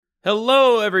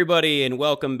Hello, everybody, and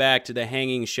welcome back to the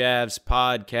Hanging Shavs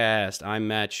podcast. I'm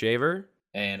Matt Shaver.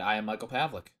 And I am Michael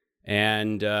Pavlik.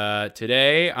 And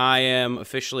today I am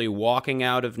officially walking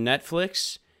out of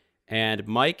Netflix, and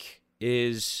Mike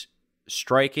is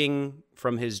striking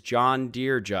from his John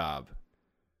Deere job.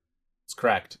 That's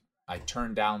correct. I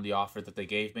turned down the offer that they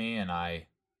gave me, and I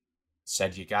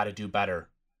said, you got to do better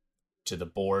to the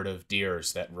board of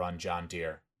Deeres that run John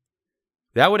Deere.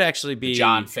 That would actually be... The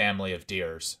John family of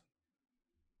Deeres.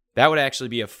 That would actually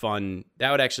be a fun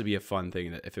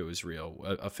thing if it was real.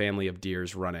 A family of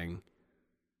Deeres running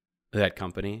that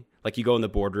company. Like you go in the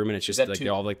boardroom and it's just like they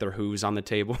all have like their hooves on the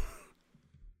table.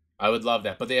 I would love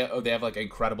that. But they have like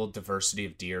incredible diversity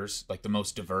of deers, like the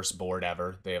most diverse board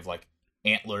ever. They have like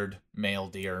antlered male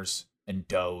deers and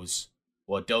does.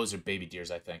 Well, does are baby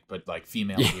deers, I think, but like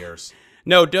female deers.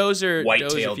 No, does are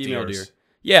white-tailed female deers. Deer.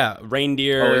 Yeah,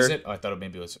 reindeer. Oh, is it? Oh, I thought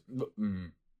maybe it was.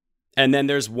 And then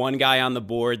there's one guy on the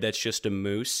board that's just a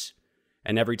moose.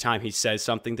 And every time he says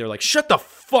something, they're like, "Shut the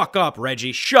fuck up,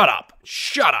 Reggie. Shut up.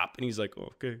 Shut up." And he's like,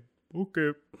 "Okay.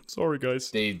 Sorry,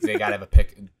 guys." They gotta have a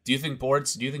pick. Do you think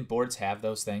boards have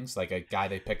those things? Like a guy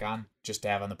they pick on just to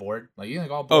have on the board? Like you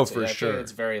think all boards? Oh, for sure.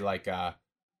 It's very like a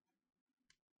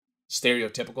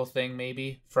stereotypical thing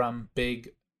maybe from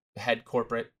big head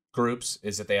corporate groups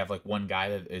is that they have like one guy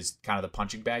that is kind of the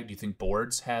punching bag. Do you think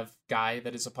boards have guy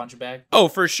that is a punching bag? Oh,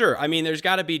 for sure. I mean, there's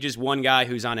got to be just one guy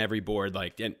who's on every board,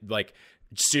 like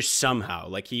just somehow.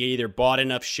 Like he either bought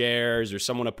enough shares or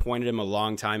someone appointed him a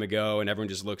long time ago, and everyone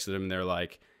just looks at him and they're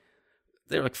like,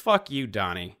 "Fuck you,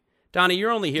 Donnie. Donnie,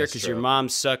 you're only here because your mom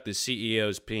sucked the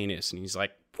CEO's penis." And he's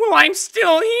like, "Well, I'm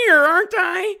still here, aren't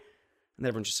I?" And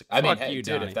everyone's just like, "Fuck you,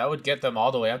 dude, Donnie." If that would get them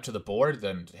all the way up to the board,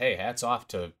 then hey, hats off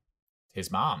to his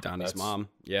mom. Donnie's mom.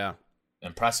 Yeah.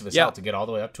 Impressive as hell to get all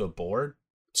the way up to a board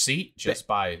seat just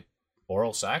by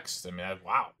oral sex. I mean,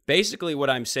 wow. Basically, what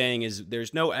I'm saying is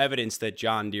there's no evidence that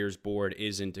John Deere's board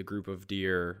isn't a group of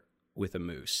deer with a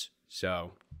moose.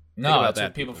 So no, that's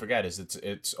what people forget is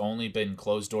it's only been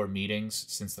closed door meetings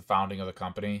since the founding of the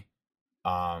company.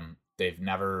 They've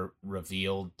never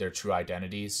revealed their true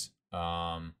identities.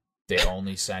 They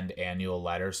only send annual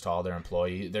letters to all their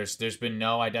employees. There's been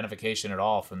no identification at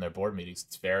all from their board meetings.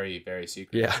 It's very, very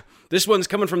secret. Yeah, this one's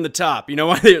coming from the top. You know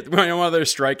why they're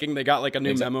striking? They got like a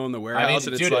new memo in the warehouse,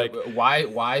 and it's dude, like,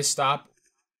 why stop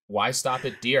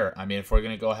at Deere? I mean, if we're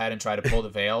gonna go ahead and try to pull the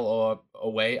veil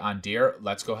away on Deere,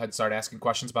 let's go ahead and start asking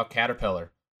questions about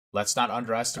Caterpillar. Let's not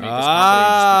underestimate this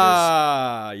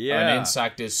company just because an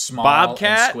insect is small.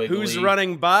 Bobcat? And squiggly. Who's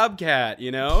running Bobcat?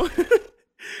 You know.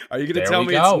 Are you going to tell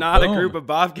me it's not a group of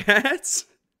bobcats?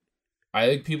 I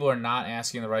think people are not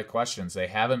asking the right questions. They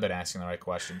haven't been asking the right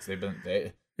questions.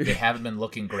 They haven't been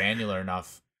looking granular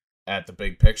enough at the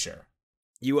big picture.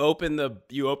 You open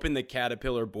the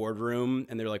Caterpillar boardroom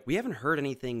and they're like, "We haven't heard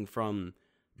anything from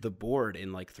the board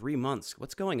in like 3 months.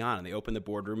 What's going on?" And they open the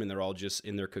boardroom and they're all just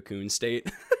in their cocoon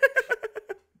state.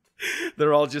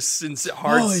 They're all just in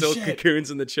hard silk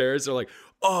cocoons in the chairs. They're like,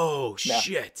 "Oh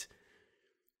shit."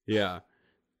 Yeah.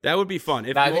 That would be fun.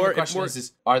 I think the question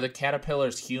is, are the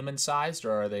caterpillars human-sized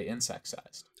or are they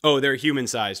insect-sized? Oh, they're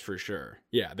human-sized for sure.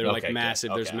 Yeah, they're like massive.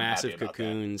 Good. There's massive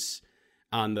cocoons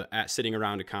sitting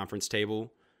around a conference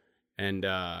table. And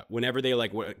whenever they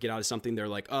like get out of something, they're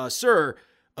like, "Sir,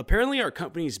 apparently our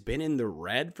company's been in the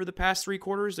red for the past 3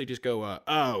 quarters." They just go,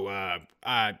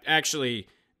 actually,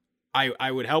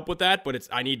 I would help with that, but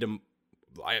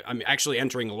I'm actually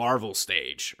entering larval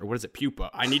stage. Or what is it? Pupa.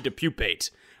 I need to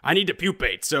pupate.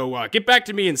 So get back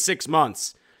to me in 6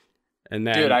 months. And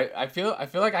then, dude, I feel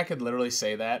like I could literally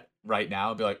say that right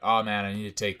now. I'd be like, "Oh man, I need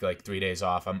to take like 3 days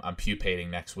off. I'm pupating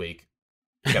next week.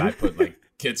 Can I put like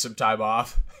kids some time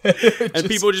off?" And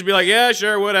people would just be like, "Yeah,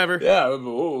 sure, whatever." Yeah, I don't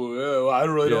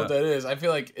really know what that is. I feel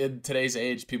like in today's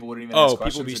age, people wouldn't even ask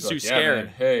questions. People would be too like, scared.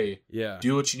 Man, hey,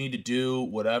 do what you need to do.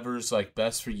 Whatever's like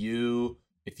best for you.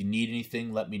 If you need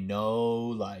anything, let me know.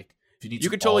 Like, if you need, you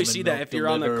could totally see that if you're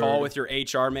on the call with your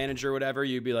HR manager or whatever,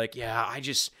 you'd be like, "Yeah,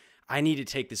 I need to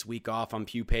take this week off. I'm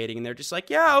pupating." And they're just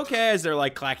like, "Yeah, okay." As they're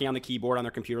like clacking on the keyboard on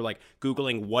their computer, like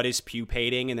Googling what is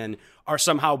pupating. And then, or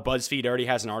somehow BuzzFeed already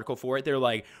has an article for it. They're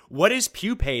like, "What is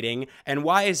pupating and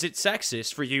why is it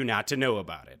sexist for you not to know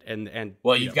about it?" And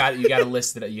well, you got to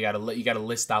list it. You got to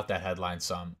list out that headline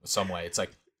some way. It's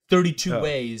like 32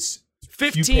 ways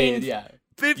 15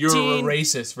 You're a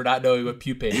racist for not knowing what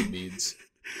pupating means.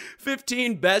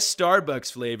 15 best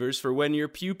Starbucks flavors for when you're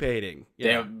pupating.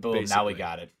 Yeah, boom, now we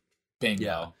got it. Bingo.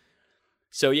 Yeah.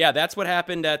 So yeah, that's what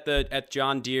happened at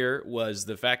John Deere. Was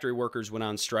the factory workers went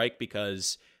on strike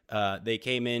because they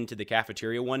came into the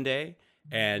cafeteria one day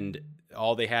and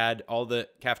all the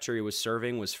cafeteria was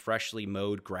serving was freshly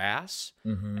mowed grass.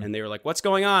 Mm-hmm. And they were like, "What's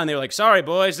going on?" They were like, "Sorry,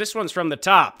 boys, this one's from the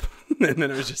top." And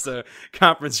then it was just a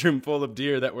conference room full of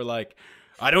deer that were like,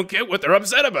 "I don't get what they're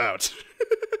upset about.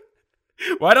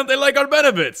 Why don't they like our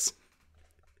benefits?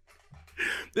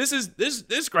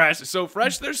 This grass is so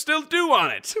fresh, there's still dew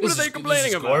on it. What are they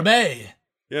complaining about?" Gourmet.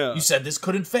 Yeah. You said this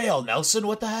couldn't fail, Nelson.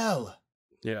 What the hell?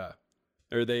 Yeah.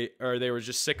 Or they were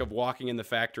just sick of walking in the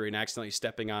factory and accidentally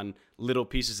stepping on little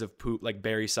pieces of poop, like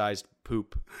berry-sized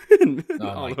poop,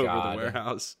 all over the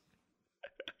warehouse.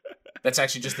 That's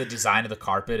actually just the design of the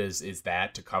carpet is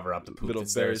that to cover up the poop. Little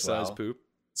berry-sized poop.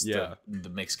 It's yeah. The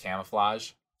mixed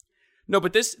camouflage. No,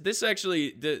 but this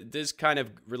actually this kind of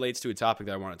relates to a topic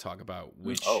that I want to talk about,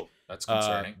 which that's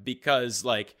concerning. Because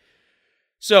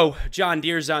so John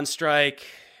Deere's on strike.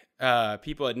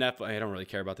 People at Netflix, I don't really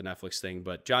care about the Netflix thing,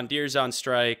 but John Deere's on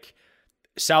strike.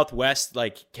 Southwest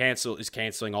is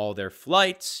canceling all their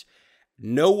flights.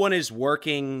 No one is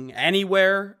working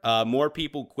anywhere. More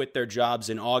people quit their jobs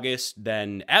in August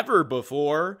than ever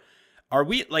before. Are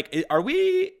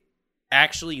we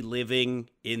actually living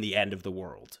in the end of the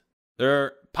world?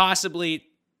 Or possibly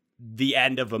the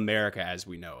end of America as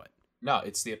we know it? No,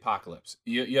 it's the apocalypse.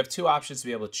 You have two options to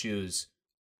be able to choose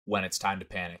when it's time to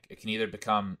panic. It can either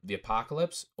become the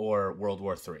apocalypse or World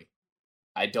War III.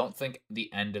 I don't think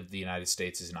the end of the United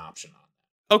States is an option on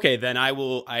that. Okay, then I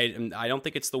don't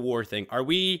think it's the war thing. Are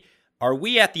we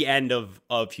at the end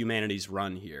of humanity's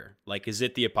run here? Like, is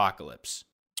it the apocalypse?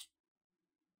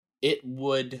 It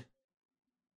would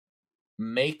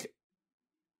make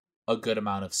a good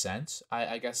amount of sense,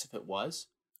 I guess, if it was.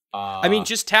 I mean,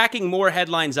 just tacking more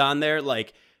headlines on there,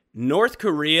 like North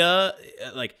Korea,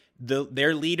 like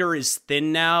their leader is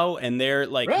thin now, and they're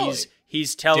like really?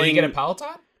 he's telling. Did he get a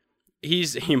Peloton?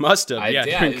 He must have,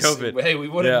 during COVID. Hey, we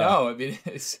wouldn't know. I mean,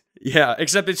 yeah,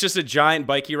 except it's just a giant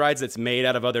bikey rides that's made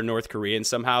out of other North Koreans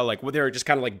somehow. Like, they're just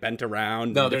kind of like bent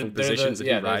around in different positions.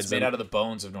 He rides it's made out of the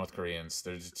bones of North Koreans.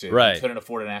 Right. He couldn't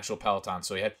afford an actual Peloton,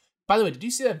 so he had. By the way, did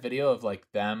you see that video of like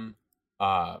them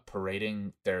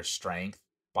parading their strength?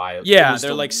 They're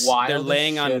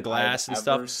laying on glass and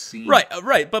stuff.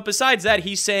 Right. But besides that,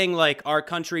 he's saying like our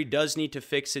country does need to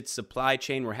fix its supply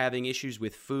chain. We're having issues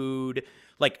with food.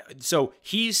 Like, so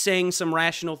he's saying some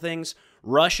rational things.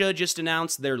 Russia just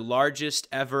announced their largest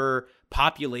ever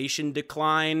population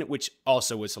decline, which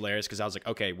also was hilarious because I was like,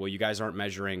 okay, well, you guys aren't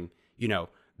measuring,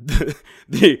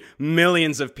 the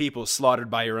millions of people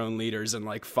slaughtered by your own leaders in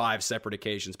like 5 separate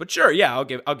occasions. But sure, yeah,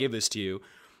 I'll give this to you.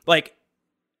 Like,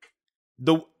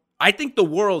 I think the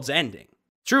world's ending.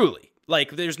 Truly.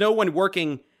 Like, there's no one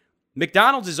working.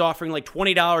 McDonald's is offering like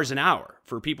 $20 an hour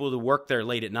for people to work there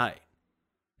late at night.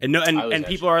 And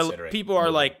people are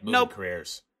like, nope.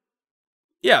 Careers.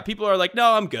 Yeah, people are like,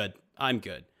 no, I'm good.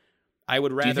 I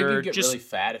would rather. Do you think you'd get really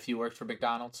fat if you worked for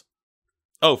McDonald's?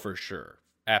 Oh, for sure.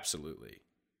 Absolutely.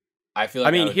 I feel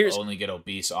like I would only get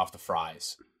obese off the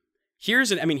fries.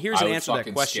 Here's an answer to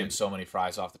that question. Skim so many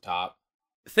fries off the top.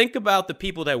 Think about the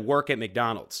people that work at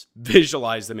McDonald's.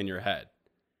 Visualize them in your head.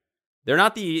 They're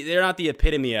not the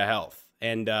epitome of health.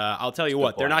 And I'll tell you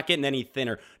what, they're not getting any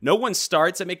thinner. No one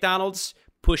starts at McDonald's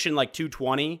pushing like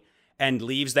 220 and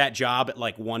leaves that job at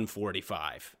like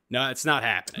 145. No, it's not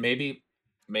happening.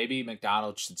 Maybe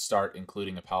McDonald's should start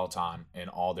including a Peloton in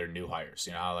all their new hires.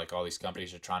 You know how like all these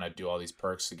companies are trying to do all these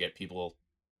perks to get people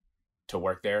to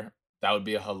work there? That would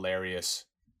be a hilarious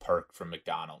perk from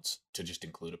McDonald's to just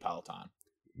include a Peloton.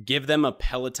 Give them a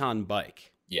Peloton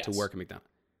bike to work at McDonald's.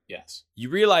 Yes. You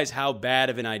realize how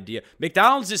bad of an idea.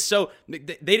 McDonald's is so...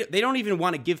 They don't even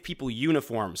want to give people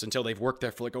uniforms until they've worked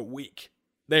there for like a week.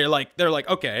 They're like,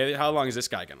 okay, how long is this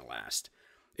guy going to last?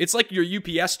 It's like your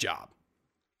UPS job.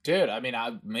 Dude, I mean,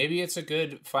 maybe it's a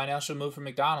good financial move for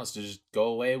McDonald's to just go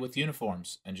away with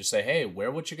uniforms and just say, hey,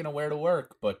 wear what you're going to wear to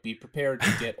work, but be prepared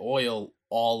to get oil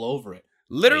all over it.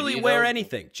 Literally wear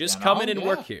anything. Just come in and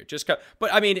work here. Just come.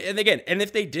 But I mean, and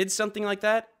if they did something like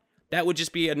that, that would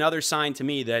just be another sign to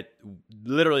me that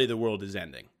literally the world is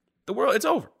ending. The world, it's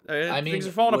over. Things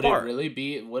are falling apart. Would it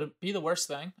be the worst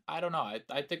thing? I don't know.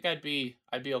 I think I'd be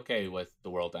okay with the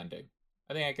world ending.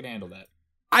 I think I can handle that.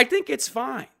 I think it's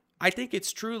fine. I think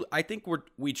it's true. I think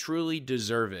we truly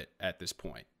deserve it at this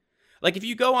point. Like if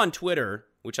you go on Twitter,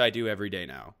 which I do every day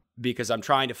now, because I'm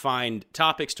trying to find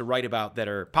topics to write about that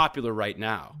are popular right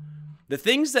now. The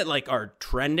things that like are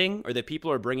trending or that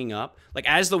people are bringing up, like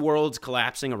as the world's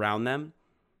collapsing around them,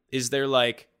 is they're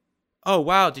like, oh,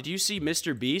 wow, did you see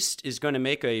Mr. Beast is going to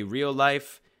make a real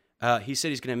life, he said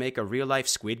he's going to make a real life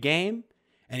Squid Game,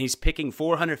 and he's picking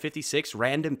 456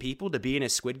 random people to be in a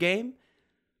Squid Game?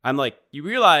 I'm like, you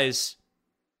realize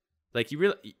Like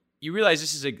you realize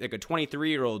this is like a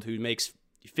 23-year-old who makes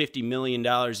 $50 million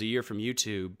a year from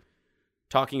YouTube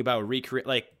talking about recreate.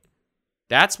 Like,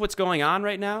 that's what's going on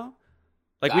right now.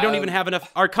 Like, we don't even have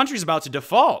enough. Our country's about to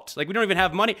default. Like, we don't even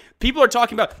have money. People are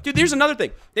talking about, dude, here's another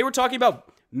thing. They were talking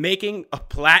about making a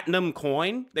platinum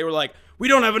coin. They were like, we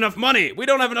don't have enough money. We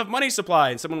don't have enough money supply.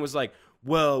 And someone was like,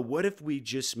 well, what if we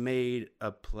just made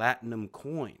a platinum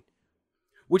coin?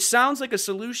 Which sounds like a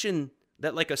solution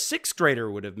that like a sixth grader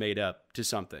would have made up to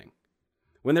something.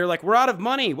 When they're like, we're out of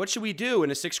money, what should we do?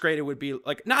 And a sixth grader would be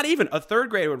like, not even a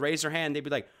third grader would raise their hand. They'd be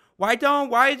like, why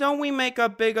don't we make a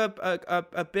big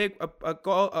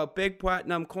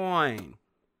platinum coin?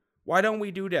 Why don't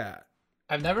we do that?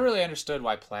 I've never really understood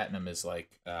why platinum is like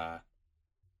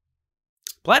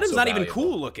platinum's so not valuable. Even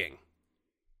cool looking.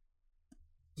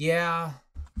 Yeah.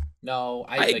 No,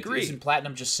 I like, agree. Isn't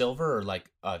platinum just silver or like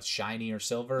shiny or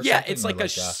silver? Or Yeah, something? it's Or like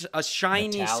a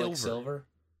shiny metallic silver.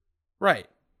 Right.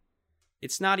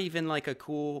 It's not even like a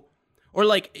cool, or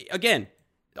like, again,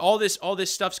 all this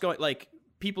stuff's going, like,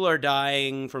 people are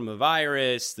dying from a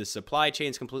virus, the supply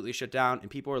chain's completely shut down,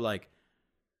 and people are like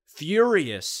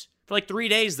furious. For like 3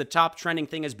 days, the top trending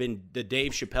thing has been the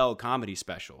Dave Chappelle comedy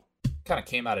special. Kind of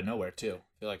came out of nowhere too.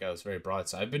 I feel like I was very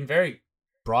broadside. I've been very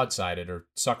broadsided or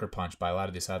sucker punched by a lot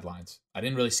of these headlines. I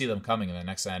didn't really see them coming, and the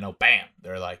next thing I know, bam,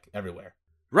 they're like everywhere.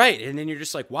 Right, and then you're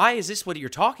just like, why is this what you're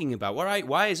talking about?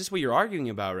 Why is this what you're arguing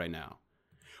about right now?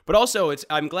 But also,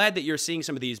 I'm glad that you're seeing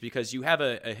some of these because you have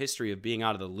a history of being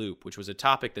out of the loop, which was a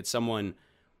topic that someone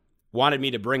wanted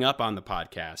me to bring up on the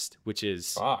podcast, which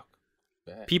is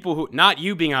people who, not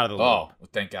you being out of the loop. Oh, well,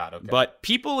 thank God. Okay. But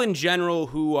people in general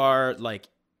who are like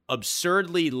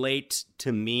absurdly late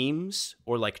to memes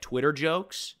or like Twitter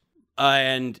jokes,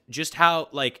 and just how,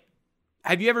 like,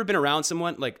 have you ever been around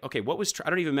someone like, okay, I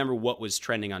don't even remember what was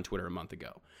trending on Twitter a month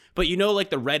ago, but you know,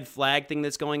 like the red flag thing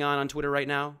that's going on Twitter right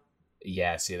now?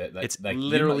 Yeah, see that it's like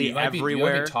literally you might everywhere.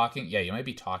 You might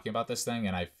be talking about this thing,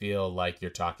 and I feel like you're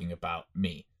talking about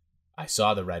me. I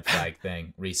saw the red flag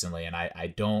thing recently, and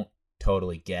I don't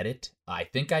totally get it. I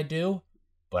think I do,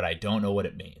 but I don't know what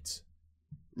it means.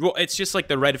 Well, it's just like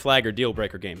the red flag or deal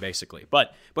breaker game, basically.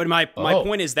 But my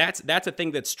point is that's a thing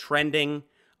that's trending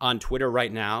on Twitter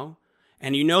right now,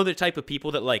 and you know the type of people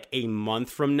that like a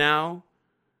month from now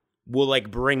will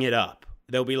like bring it up.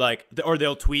 They'll be like, or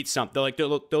they'll tweet something.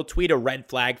 They'll tweet a red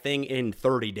flag thing in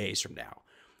 30 days from now,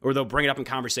 or they'll bring it up in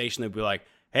conversation. They'll be like,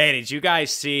 "Hey, did you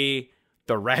guys see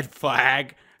the red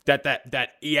flag that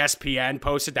ESPN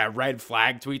posted? That red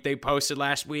flag tweet they posted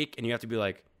last week?" And you have to be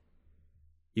like,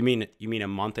 "You mean a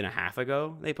month and a half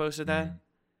ago they posted that?" Mm-hmm.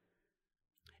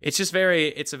 It's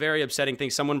a very upsetting thing.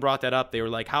 Someone brought that up. They were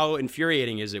like, "How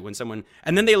infuriating is it when someone?"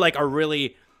 And then they like are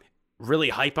really, really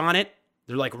hype on it.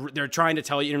 They're trying to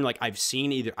tell you, and like, I've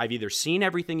either seen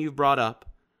everything you've brought up,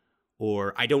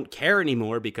 or I don't care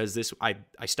anymore because I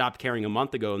stopped caring a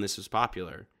month ago and this was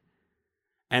popular.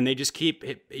 And they just keep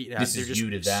this is you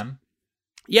to them.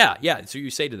 Yeah. So you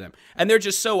say to them, and they're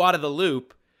just so out of the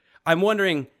loop. I'm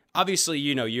wondering. Obviously,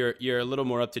 you know, you're a little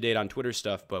more up to date on Twitter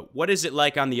stuff, but what is it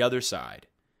like on the other side?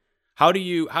 How do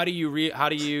you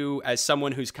as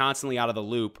someone who's constantly out of the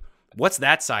loop? What's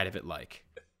that side of it like?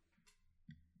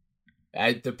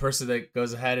 The person that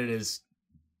goes ahead and is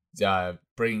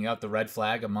bringing out the red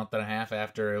flag a month and a half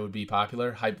after it would be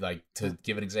popular, like to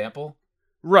give an example.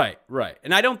 Right.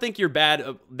 And I don't think you're bad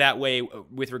that way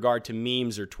with regard to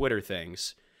memes or Twitter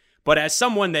things, but as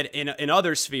someone that in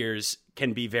other spheres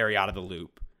can be very out of the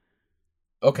loop.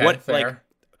 Okay, fair.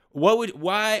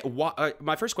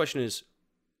 My first question is,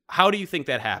 how do you think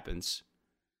that happens?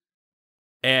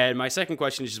 And my second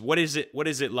question is, what is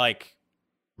it like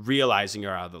realizing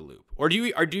you're out of the loop? Or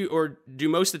do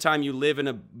most of the time you live in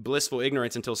a blissful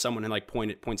ignorance until someone like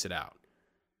points it out?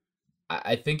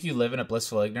 I think you live in a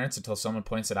blissful ignorance until someone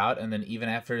points it out, and then even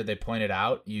after they point it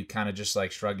out, you kind of just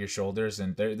like shrug your shoulders,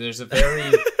 and there's a very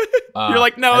you're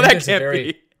like, no, that can't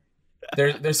be.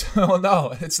 There's well,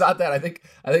 no, it's not that. I think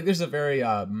there's a very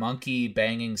monkey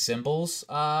banging cymbals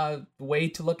way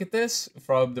to look at this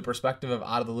from the perspective of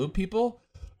out of the loop people,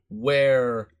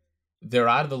 where they're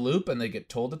out of the loop and they get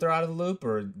told that they're out of the loop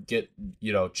or get,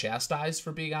 you know, chastised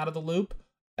for being out of the loop,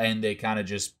 and they kind of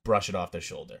just brush it off their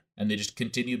shoulder and they just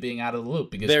continue being out of the loop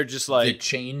because they're just like, the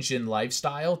change in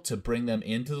lifestyle to bring them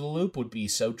into the loop would be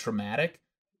so traumatic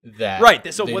that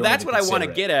right. So that's what I want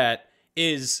to get at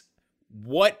is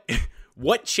what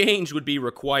change would be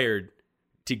required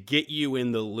to get you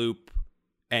in the loop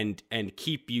and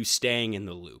keep you staying in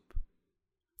the loop?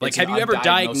 Like, have you ever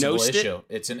diagnosed it?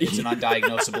 It's an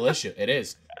undiagnosable issue. It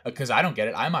is, because I don't get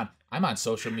it. I'm on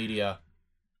social media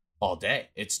all day.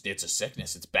 It's a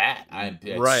sickness. It's bad.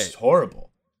 It's Right.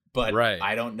 horrible. But Right.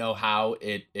 I don't know how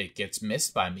it gets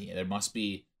missed by me. There must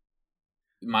be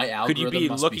my algorithm. Could you be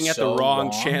must looking be at so the wrong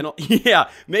long. channel? Yeah,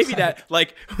 maybe that.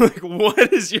 Like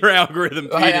what is your algorithm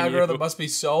feeding My algorithm you? must be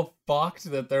so fucked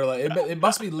that they're like it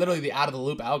must be literally the out of the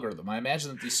loop algorithm. I imagine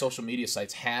that these social media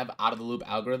sites have out of the loop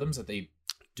algorithms that they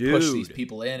push these Dude,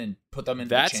 people in and put them into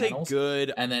that's a channels,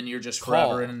 good and then you're just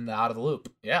call. forever in the out of the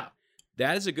loop. Yeah.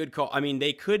 That is a good call. I mean,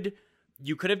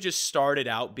 you could have just started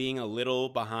out being a little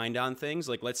behind on things.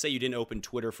 Like, let's say you didn't open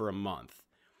Twitter for a month.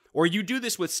 Or you do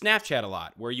this with Snapchat a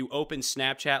lot, where you open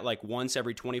Snapchat like once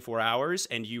every 24 hours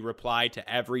and you reply to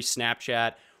every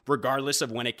Snapchat, regardless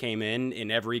of when it came in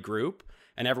every group.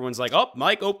 And everyone's like, oh,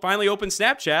 Mike, finally opened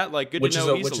Snapchat. Like, good to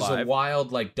know he's alive. Which is a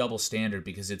wild, like, double standard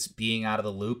because it's being out of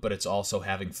the loop, but it's also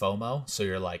having FOMO. So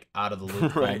you're like out of the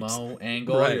loop Right. FOMO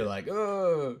angle. Right. You're like,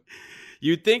 oh.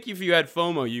 You'd think if you had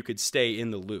FOMO, you could stay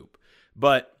in the loop.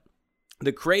 But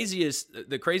the craziest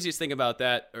thing about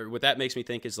that, or what that makes me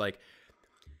think is like,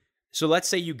 so let's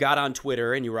say you got on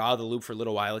Twitter and you were out of the loop for a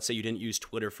little while. Let's say you didn't use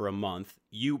Twitter for a month.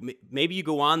 Maybe you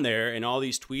go on there and all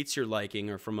these tweets you're liking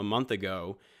are from a month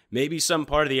ago. Maybe some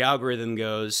part of the algorithm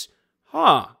goes,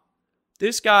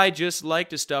 this guy just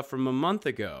liked his stuff from a month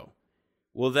ago.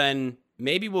 Well, then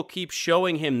maybe we'll keep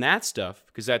showing him that stuff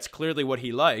because that's clearly what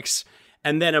he likes.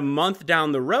 And then a month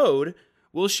down the road,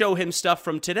 we'll show him stuff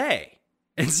from today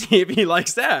and see if he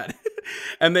likes that.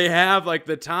 And they have like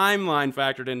the timeline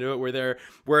factored into it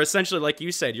where essentially, like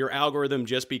you said, your algorithm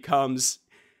just becomes,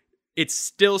 it's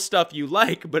still stuff you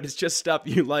like, but it's just stuff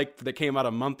you like that came out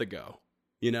a month ago,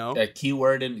 you know? A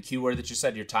keyword that you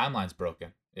said, your timeline's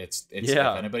broken. It's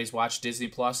Yeah. If anybody's watched Disney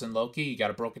Plus and Loki, you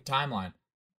got a broken timeline.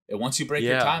 And once you break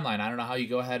your Yeah. timeline, I don't know how you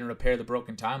go ahead and repair the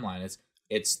broken timeline.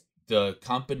 It's the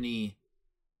company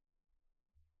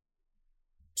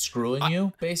screwing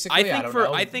you, basically.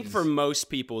 I think for most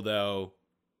people though,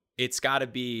 it's got to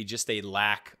be just a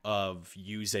lack of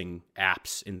using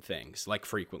apps and things like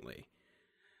frequently.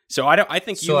 So I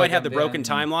think you might have the broken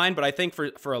timeline, but I think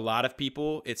for a lot of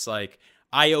people, it's like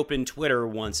I open Twitter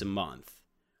once a month.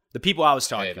 The people I was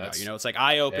talking about, it's like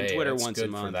I open Twitter once a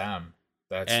month. For them.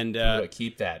 That's and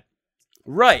keep that.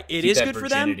 Right, it keep is that good for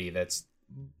them. That's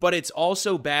but it's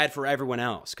also bad for everyone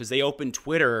else because they open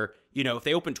Twitter. If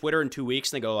they open Twitter in 2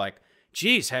 weeks and they go like,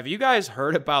 geez, have you guys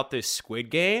heard about this Squid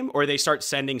Game? Or they start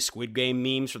sending Squid Game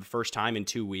memes for the first time in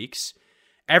 2 weeks.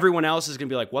 Everyone else is going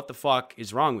to be like, what the fuck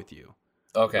is wrong with you?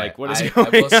 Okay. Like, what is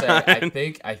going I will say, on?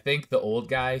 I think the old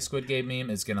guy Squid Game meme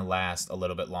is going to last a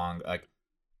little bit long. Like,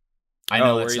 I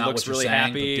know it's not what you're really saying,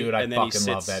 happy, but dude, I and then he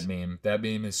fucking love sits- that meme. That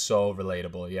meme is so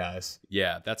relatable, yes.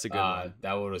 Yeah, that's a good one.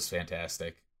 That one was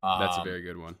fantastic. That's a very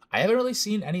good one. I haven't really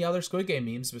seen any other Squid Game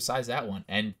memes besides that one.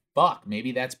 And fuck,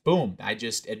 maybe that's boom. I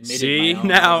just admitted See, my own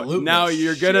now absoluteness.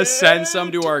 you're going to send Shit.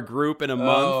 some to our group in a month.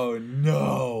 Oh,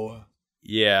 no.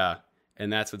 Yeah,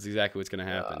 and that's exactly what's going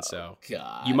to happen. Oh, So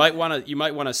God. you might want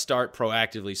to start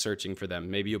proactively searching for them.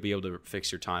 Maybe you'll be able to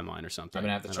fix your timeline or something. I'm going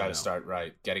to have to I try don't to know.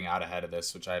 start, getting out ahead of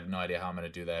this, which I have no idea how I'm going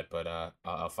to do that, but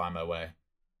I'll find my way.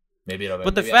 Maybe it'll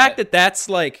But the fact that that's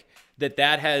like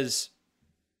that has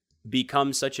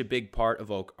become such a big part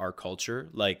of our culture,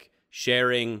 like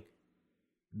sharing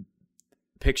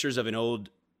pictures of an old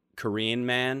Korean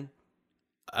man,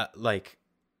 like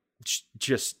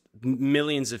just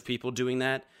millions of people doing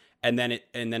that, and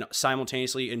then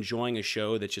simultaneously enjoying a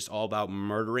show that's just all about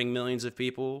murdering millions of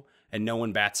people, and no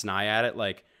one bats an eye at it.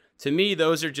 Like, to me,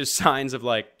 those are just signs of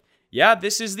like, yeah,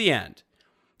 this is the end.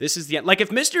 This is the end. Like if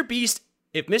Mr.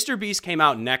 Beast came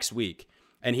out next week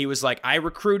and he was like, I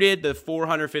recruited the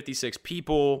 456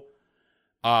 people.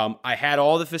 I had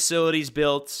all the facilities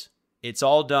built. It's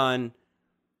all done.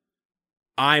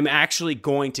 I'm actually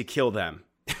going to kill them.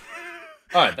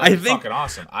 All right, that'd be fucking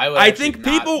awesome. I think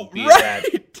people,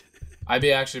 right. I'd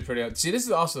be actually pretty. See, this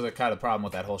is also the kind of problem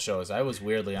with that whole show is I was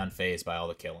weirdly unfazed by all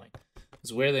the killing. I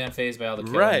was weirdly unfazed by all the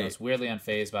killing. Right. I was weirdly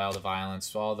unfazed by all the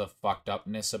violence, all the fucked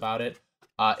upness about it.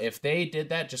 If they did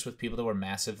that just with people that were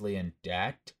massively in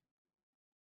debt,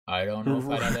 I don't know if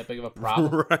I'd have that big of a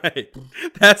problem. Right.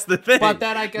 That's the thing. But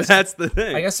that, I guess, that's the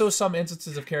thing. I guess there was some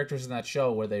instances of characters in that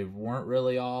show where they weren't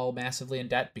really all massively in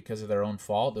debt because of their own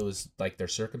fault. It was like their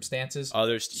circumstances.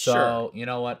 Others, so sure. you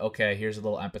know what? Okay, here's a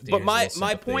little empathy. But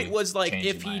my point was like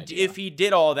if he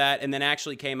did all that and then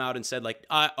actually came out and said like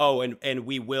and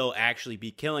we will actually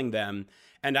be killing them,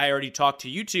 and I already talked to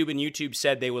YouTube and YouTube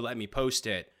said they would let me post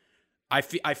it. I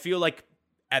feel like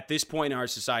at this point in our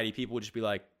society, people would just be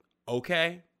like,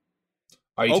 okay.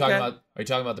 Are you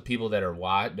talking about the people that are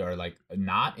like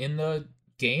not in the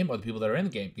game or the people that are in the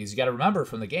game? Because you got to remember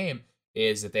from the game,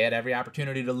 is that they had every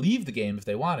opportunity to leave the game if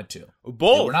they wanted to.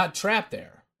 Both. They were not trapped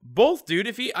there. Both, dude.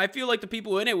 I feel like the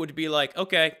people in it would be like,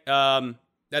 okay,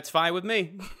 that's fine with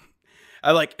me.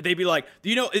 They'd be like,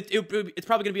 it's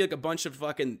probably gonna be like a bunch of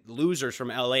fucking losers from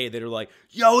LA that are like,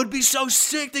 yo, it'd be so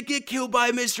sick to get killed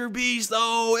by Mr. Beast,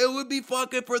 though. It would be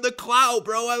fucking for the clout,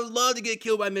 bro. I would love to get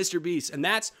killed by Mr. Beast. And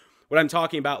that's what I'm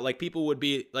talking about. Like, people would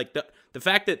be like, the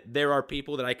fact that there are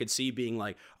people that I could see being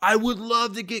like, I would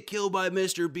love to get killed by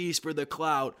Mr. Beast for the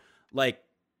clout. Like,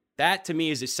 that to me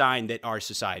is a sign that our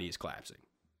society is collapsing.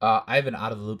 I have an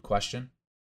out of the loop question.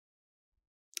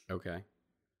 Okay.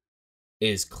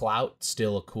 Is clout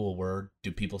still a cool word?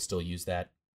 Do people still use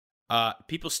that?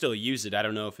 People still use it. I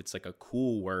don't know if it's like a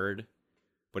cool word,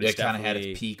 but it kind of had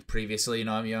its peak previously. You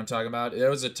know what I'm talking about? There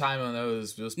was a time when it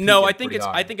was no. I think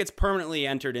it's permanently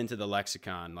entered into the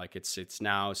lexicon. Like it's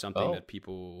now something that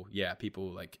people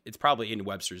like. It's probably in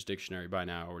Webster's dictionary by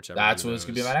now or whichever. That's what was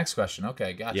gonna be my next question.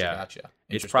 Okay, gotcha.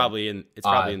 It's probably in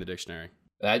the dictionary.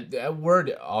 That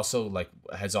word also like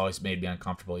has always made me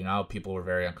uncomfortable. You know how people were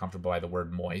very uncomfortable by the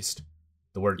word moist.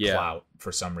 The word clout,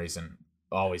 for some reason,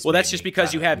 always. Well, that's just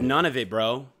because you have none of it,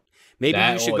 bro. Maybe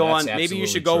you should go on. Maybe you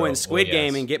should go in Squid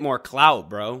Game and get more clout,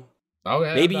 bro.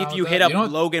 Okay. Maybe if you hit up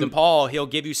Logan Paul, he'll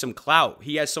give you some clout.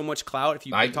 He has so much clout. If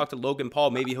you talk to Logan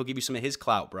Paul, maybe he'll give you some of his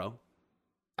clout, bro.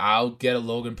 I'll get a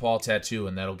Logan Paul tattoo,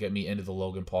 and that'll get me into the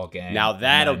Logan Paul gang. Now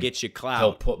that'll get you clout.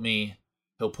 He'll put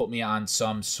me on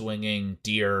some swinging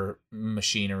deer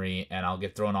machinery, and I'll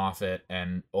get thrown off it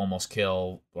and almost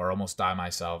kill or almost die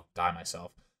myself.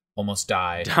 Almost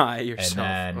die. Die yourself.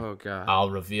 And then oh, God. I'll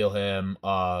reveal him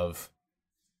of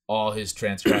all his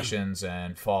transgressions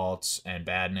and faults and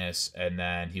badness, and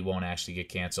then he won't actually get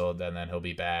canceled, and then he'll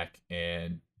be back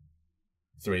in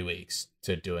 3 weeks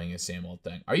to doing the same old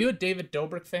thing. Are you a David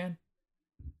Dobrik fan?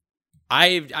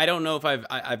 I don't know if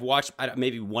I've watched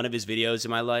maybe one of his videos in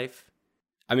my life.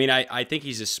 I mean, I think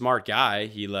he's a smart guy.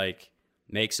 He like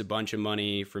makes a bunch of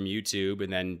money from YouTube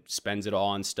and then spends it all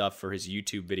on stuff for his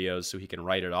YouTube videos so he can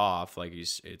write it off. Like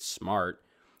it's smart.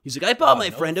 He's like, I bought my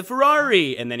friend a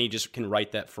Ferrari, and then he just can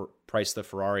write that price the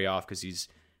Ferrari off because he's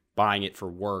buying it for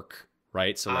work,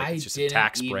 right? So like it's just a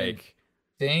tax break.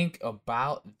 Think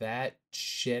about that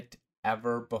shit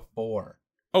ever before.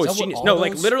 Oh, it's genius. No,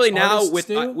 like literally now with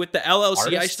the LLC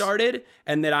Artists? I started,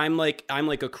 and that I'm like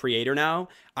a creator now.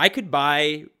 I could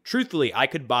buy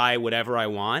whatever I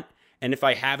want, and if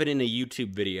I have it in a YouTube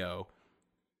video,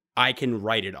 I can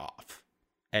write it off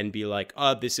and be like,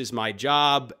 "Oh, this is my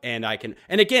job," and I can.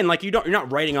 And again, like you're not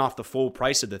writing off the full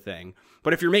price of the thing.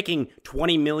 But if you're making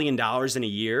 $20 million in a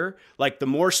year, like the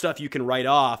more stuff you can write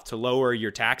off to lower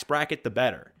your tax bracket, the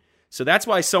better. So that's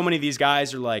why so many of these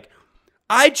guys are like,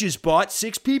 I just bought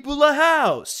 6 people a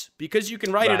house, because you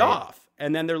can write it off.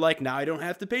 And then they're like, now I don't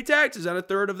have to pay taxes on a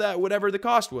third of that, whatever the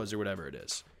cost was or whatever it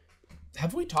is.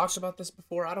 Have we talked about this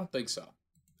before? I don't think so.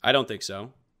 I don't think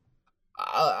so.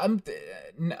 I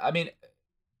mean,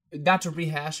 not to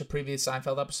rehash a previous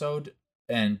Seinfeld episode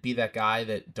and be that guy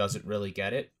that doesn't really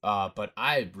get it, but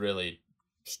I really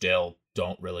still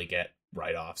don't really get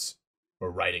write-offs or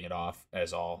writing it off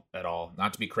at all.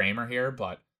 Not to be Kramer here,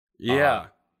 but yeah.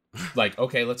 Like,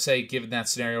 okay, let's say given that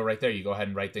scenario right there, you go ahead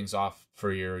and write things off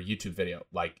for your YouTube video.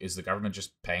 Like, is the government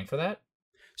just paying for that?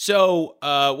 So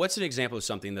what's an example of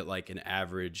something that like an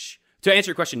average, to answer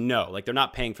your question, no, like they're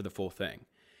not paying for the full thing,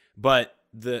 but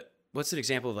what's an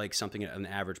example of like something an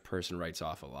average person writes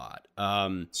off a lot?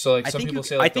 So like some people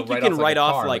say, like, I think you can write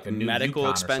off like medical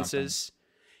expenses.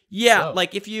 Yeah,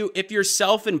 like if you're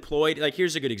self-employed, like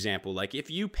here's a good example. Like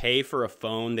if you pay for a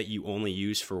phone that you only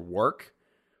use for work,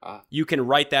 you can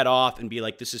write that off and be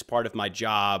like, this is part of my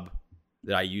job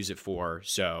that I use it for.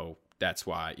 So that's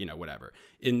why, whatever.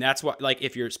 And that's why, like,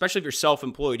 especially if you're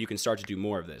self-employed, you can start to do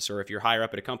more of this. Or if you're higher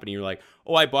up at a company, you're like,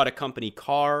 oh, I bought a company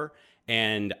car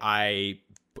and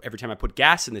every time I put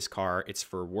gas in this car, it's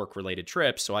for work-related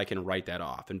trips. So I can write that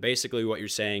off. And basically what you're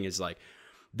saying is like,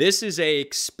 this is a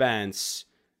expense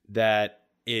that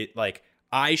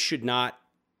I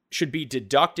should be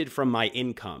deducted from my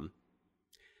income.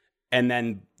 And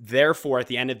then, therefore, at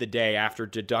the end of the day, after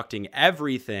deducting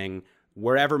everything,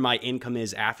 wherever my income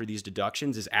is after these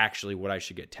deductions is actually what I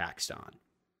should get taxed on.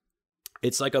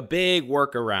 It's like a big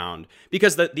workaround.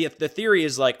 Because the theory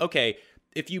is like, okay,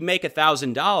 if you make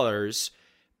 $1,000,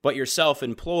 but you're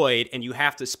self-employed and you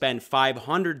have to spend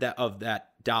 $500 of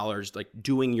that dollars like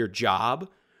doing your job,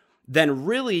 then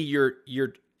really your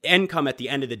income at the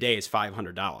end of the day is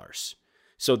 $500.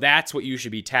 So that's what you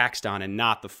should be taxed on and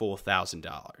not the full $1,000.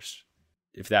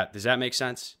 Does that make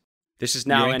sense? This is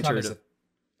now entered.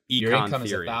 Your income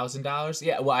theory. is $1,000.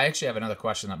 Yeah. Well, I actually have another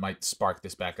question that might spark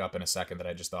this back up in a second that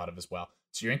I just thought of as well.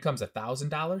 So your income's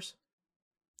 $1,000.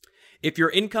 If your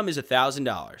income is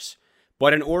 $1,000,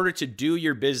 but in order to do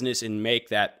your business and make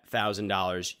that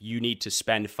 $1,000, you need to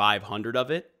spend $500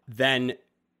 of it, then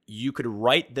you could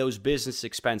write those business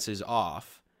expenses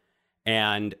off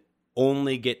and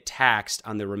only get taxed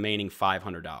on the remaining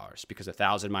 $500 because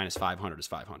 1,000 minus 500 is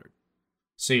 500.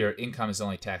 So your income is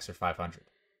only taxed for 500.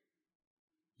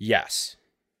 Yes.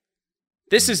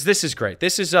 This is great.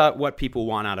 This is what people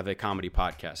want out of a comedy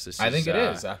podcast. I think it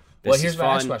is. Well, here's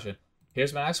my next question.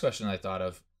 Here's my next question I thought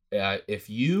of. If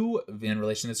you, in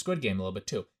relation to Squid Game a little bit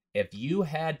too, if you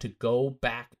had to go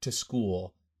back to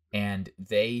school and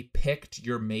they picked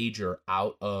your major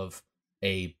out of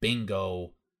a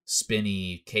bingo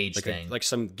spinny cage thing. Like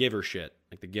some Giver shit,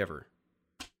 like The Giver.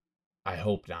 I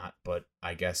hope not, but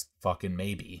I guess fucking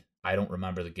maybe. I don't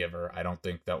remember The Giver. I don't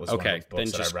think that was one of those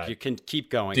books that I read. You can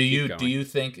keep going. Do you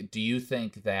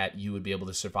think that you would be able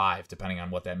to survive depending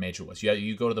on what that major was?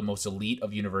 You go to the most elite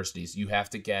of universities. You have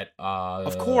to get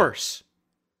Of course.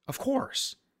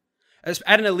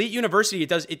 At an elite university, it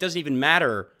doesn't even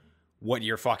matter what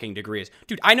your fucking degree is.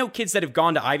 Dude, I know kids that have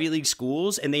gone to Ivy League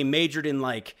schools and they majored in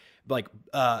like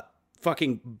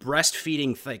fucking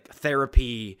breastfeeding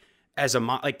therapy as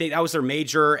that was their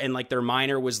major, and like their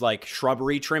minor was like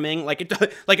shrubbery trimming. Like it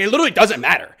literally doesn't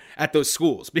matter at those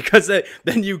schools because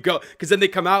then they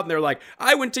come out and they're like,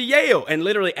 I went to Yale, and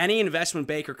literally any investment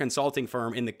banker consulting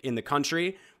firm in the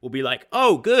country will be like,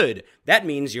 oh, good, that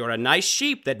means you're a nice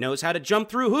sheep that knows how to jump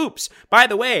through hoops. By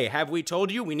the way, have we told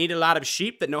you we need a lot of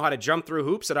sheep that know how to jump through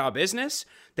hoops at our business?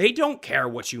 They don't care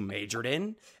what you majored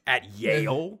in at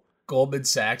Yale. Goldman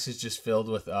Sachs is just filled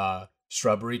with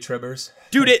shrubbery trimmers.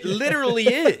 Dude, it literally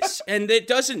is. And it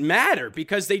doesn't matter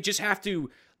because they just have to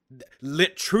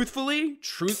truthfully,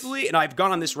 and I've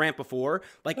gone on this rant before,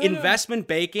 like investment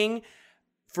banking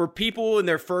for people in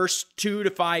their first 2 to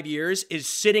 5 years is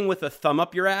sitting with a thumb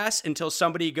up your ass until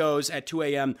somebody goes at 2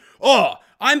 a.m. Oh,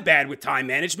 I'm bad with time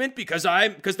management because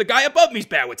the guy above me's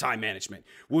bad with time management.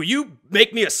 Will you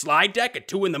make me a slide deck at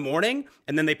 2 a.m?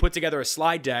 And then they put together a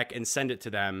slide deck and send it to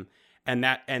them.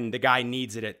 And the guy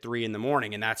needs it at 3 a.m.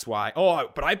 And that's why,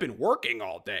 but I've been working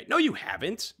all day. No, you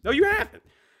haven't.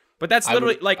 But that's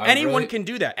literally anyone can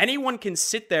do that. Anyone can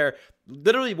sit there.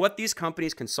 Literally what these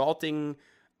companies, consulting,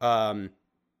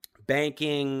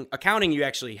 banking, accounting, you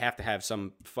actually have to have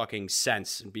some fucking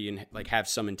sense and have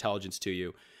some intelligence to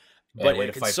you. But way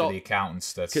to fight for the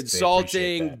accountants. That's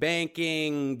consulting,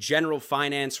 banking, general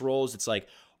finance roles. It's like,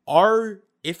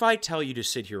 if I tell you to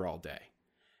sit here all day,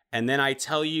 and then I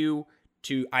tell you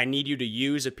I need you to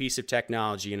use a piece of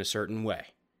technology in a certain way.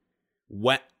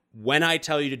 When I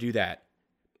tell you to do that,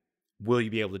 will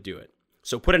you be able to do it?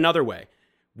 So put another way,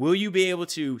 will you be able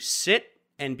to sit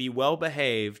and be well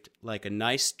behaved like a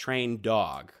nice trained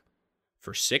dog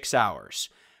for 6 hours?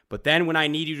 But then when I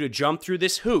need you to jump through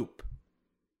this hoop,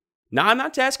 now I'm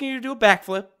not asking you to do a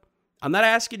backflip. I'm not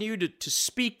asking you to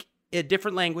speak a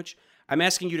different language. I'm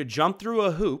asking you to jump through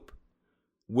a hoop.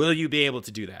 Will you be able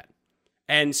to do that?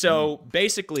 And so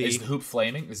basically... Is the hoop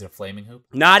flaming? Is it a flaming hoop?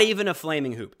 Not even a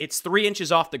flaming hoop. It's 3 inches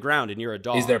off the ground and you're a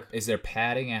dog. Is there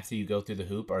padding after you go through the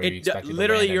hoop? Or are you expected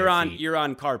literally to land you're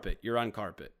on carpet. You're on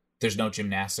carpet. There's no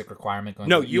gymnastic requirement going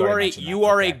No, through? you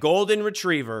are a golden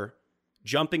retriever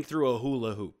jumping through a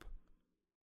hula hoop.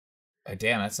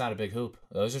 Damn, that's not a big hoop.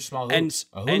 Those are small hoops.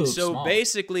 And so small.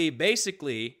 basically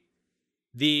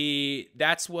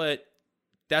that's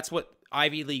what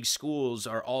Ivy League schools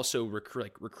are also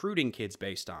recruiting kids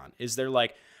based on. Is they're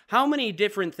like, how many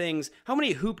different things, how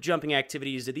many hoop jumping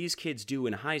activities do these kids do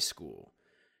in high school?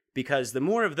 Because the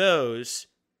more of those,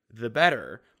 the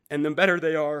better. And the better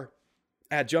they are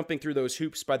at jumping through those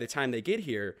hoops by the time they get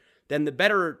here, then the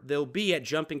better they'll be at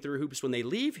jumping through hoops when they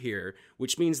leave here,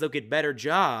 which means they'll get better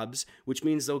jobs, which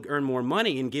means they'll earn more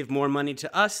money and give more money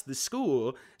to us, the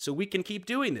school, so we can keep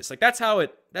doing this. Like, that's how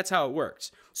it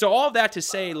works. So all of that to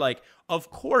say, like, of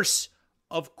course,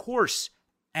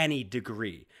 any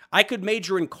degree. I could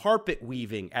major in carpet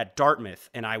weaving at Dartmouth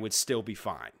and I would still be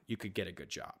fine. You could get a good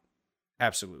job.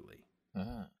 Absolutely.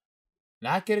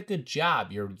 Not get a good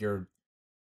job. You're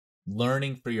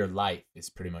learning for your life is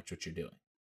pretty much what you're doing.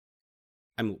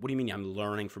 What do you mean I'm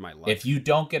learning for my life? If you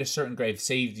don't get a certain grade,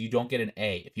 say you don't get an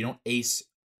A, if you don't ace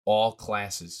all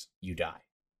classes, you die.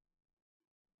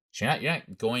 So you're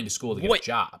not going to school to get a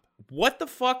job. What the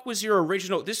fuck was your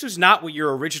original? This was not what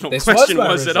your original question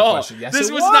was at all. Yes, this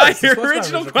was not your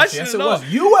original question at all.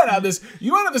 You went on this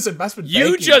investment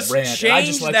banking rant, and I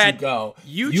just let you go.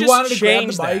 You wanted to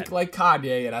grab the mic like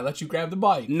Kanye, and I let you grab the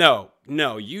mic.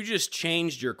 No, you just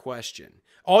changed your question.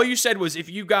 All you said was if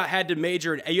you had to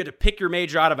major and you had to pick your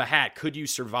major out of a hat, could you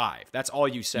survive? That's all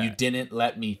you said. You didn't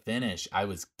let me finish. I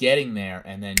was getting there,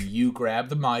 and then you grabbed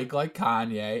the mic like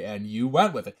Kanye, and you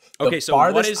went with it. The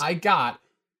farthest I got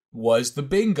was the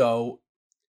bingo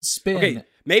spin. Okay,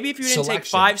 maybe if you didn't take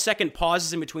selection. 5-second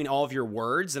pauses in between all of your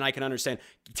words, then I can understand.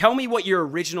 Tell me what your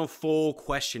original full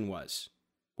question was.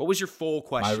 What was your full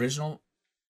question?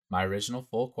 My original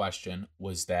full question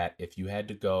was that if you had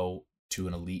to go to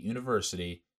an elite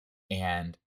university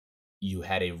and you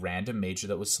had a random major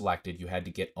that was selected, you had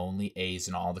to get only A's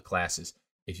in all the classes.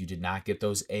 If you did not get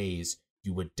those A's,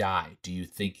 you would die. Do you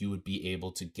think you would be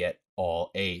able to get all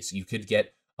A's? You could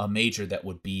get a major that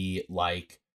would be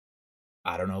like,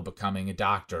 I don't know, becoming a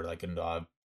doctor, like a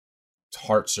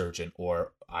heart surgeon,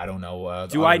 or I don't know.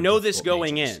 Do I know this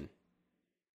going in?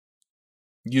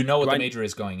 You know what the major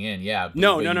is going in, yeah.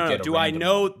 No. Do I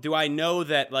know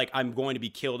that like I'm going to be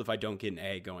killed if I don't get an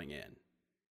A going in?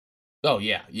 Oh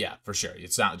yeah, for sure.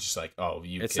 It's not just like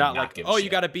It's not like you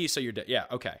got a B, so you're dead. Yeah,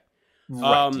 okay.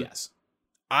 Right. Yes.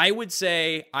 I would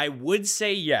say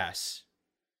yes,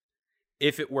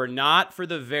 if it were not for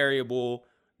the variable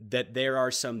that there are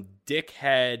some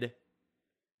dickhead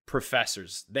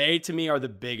professors. They to me are the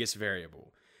biggest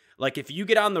variable. Like if you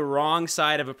get on the wrong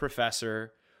side of a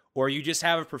professor, or you just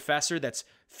have a professor that's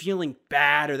feeling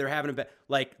bad, or they're having a bad,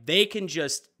 like they can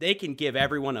give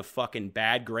everyone a fucking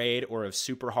bad grade or a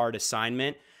super hard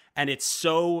assignment. And it's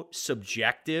so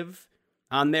subjective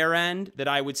on their end that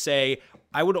I would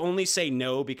only say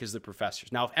no because of the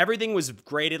professors. Now, if everything was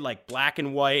graded like black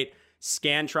and white,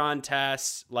 Scantron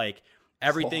tests, like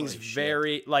everything's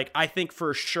very, like I think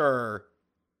for sure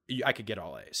I could get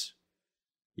all A's.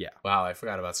 Yeah. Wow, I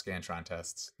forgot about Scantron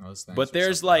tests. Those things. But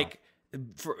there's like,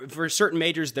 for certain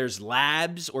majors, there's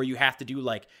labs, or you have to do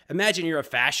like, imagine you're a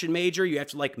fashion major, you have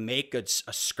to like make a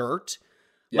skirt.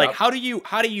 Yep. Like how do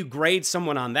you grade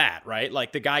someone on that, right?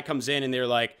 Like the guy comes in and they're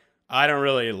like, I don't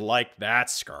really like that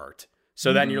skirt.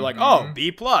 So then you're like, oh,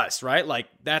 B+, right? Like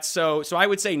that's so I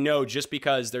would say no, just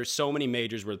because there's so many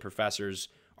majors where the professors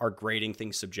are grading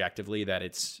things subjectively that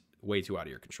it's way too out of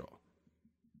your control.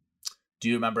 Do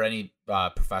you remember any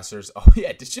professors? Oh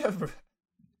yeah, did you have?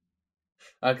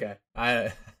 Okay,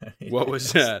 what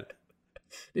was that?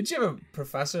 Did you have a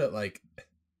professor that like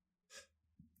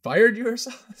fired you or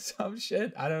some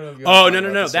shit? I don't know. If you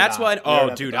no. That's what.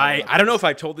 Oh, dude, I don't know if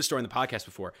I've told this story in the podcast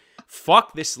before.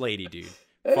 Fuck this lady, dude.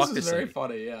 This is very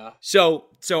funny, yeah. So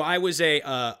I was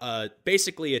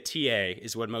basically a TA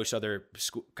is what most other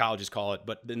colleges call it,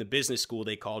 but in the business school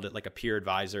they called it like a peer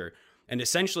advisor. And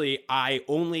essentially, I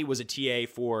only was a TA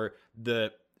for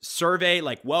the survey,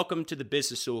 like welcome to the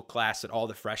business school class that all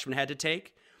the freshmen had to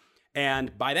take.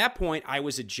 And by that point, I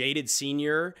was a jaded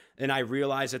senior, and I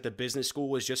realized that the business school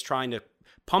was just trying to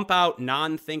pump out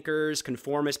non-thinkers,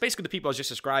 conformists, basically the people I was just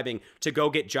describing, to go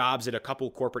get jobs at a couple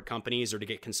corporate companies or to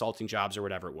get consulting jobs or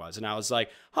whatever it was. And I was like,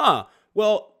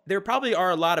 well, there probably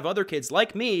are a lot of other kids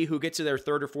like me who get to their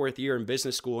third or fourth year in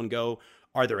business school and go,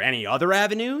 are there any other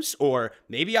avenues? Or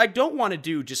maybe I don't want to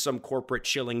do just some corporate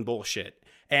chilling bullshit.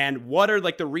 And what are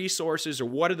like the resources, or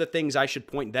what are the things I should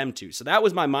point them to? So that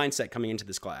was my mindset coming into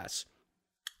this class.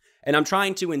 And I'm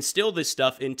trying to instill this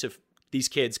stuff into these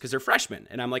kids because they're freshmen.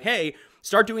 And I'm like, hey,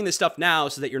 start doing this stuff now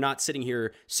so that you're not sitting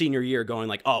here senior year going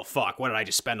like, oh, fuck, what did I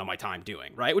just spend all my time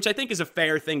doing, right? Which I think is a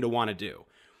fair thing to want to do.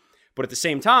 But at the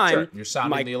same time, sure, you're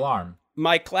sounding the alarm.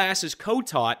 My class is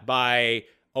co-taught by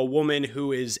a woman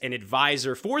who is an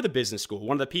advisor for the business school.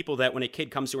 One of the people that when a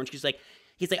kid comes to her and he's like,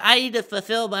 I need to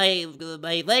fulfill my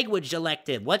language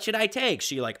elective. What should I take?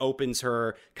 She like opens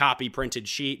her copy printed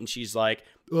sheet and she's like,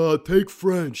 take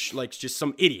French. Like just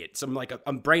some idiot, some like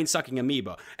a brain sucking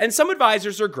amoeba. And some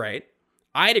advisors are great.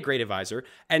 I had a great advisor.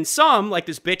 And some, like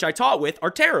this bitch I taught with,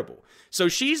 are terrible. So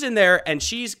she's in there and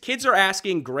kids are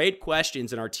asking great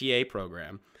questions in our TA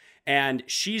program. And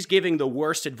she's giving the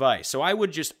worst advice. So I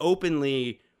would just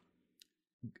openly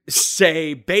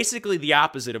say basically the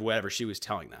opposite of whatever she was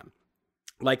telling them.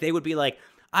 Like they would be like,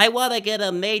 I want to get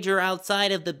a major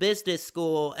outside of the business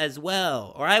school as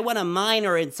well. Or I want a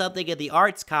minor in something at the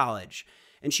arts college.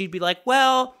 And she'd be like,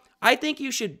 well, I think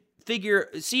you should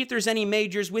see if there's any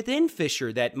majors within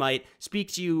Fisher that might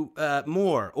speak to you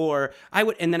more. Or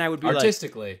and then I would be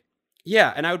artistically.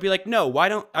 Yeah, and I would be like, no, why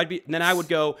don't and then I would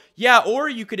go, yeah, or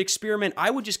you could experiment.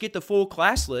 I would just get the full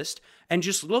class list and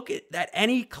just look at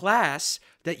any class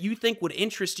that you think would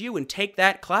interest you and take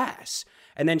that class.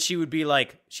 And then she would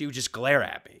just glare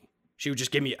at me. She would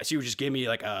just give me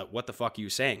like a, what the fuck are you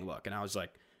saying look. And I was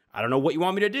like, I don't know what you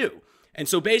want me to do. And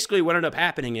so basically what ended up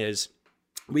happening is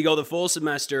we go the full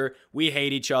semester. We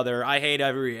hate each other. I hate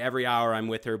every hour I'm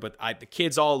with her, but the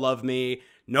kids all love me.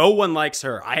 No one likes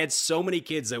her. I had so many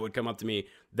kids that would come up to me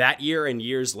that year and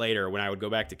years later when I would go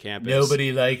back to campus.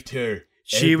 Nobody liked her.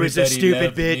 She was a Everybody stupid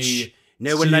loved bitch. me.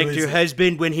 No one liked your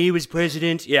husband when he was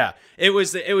president. Yeah, it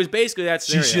was basically that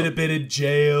scenario. She should have been in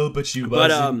jail, but she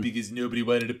wasn't because nobody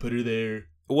wanted to put her there.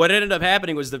 What ended up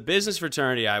happening was the business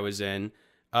fraternity I was in,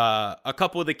 a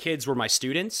couple of the kids were my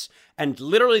students, and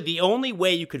literally the only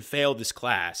way you could fail this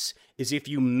class is if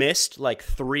you missed like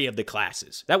 3 of the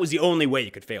classes. That was the only way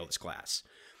you could fail this class.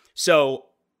 So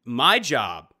my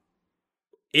job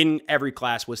in every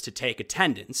class was to take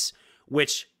attendance,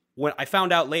 which when I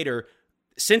found out later,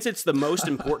 since it's the most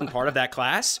important part of that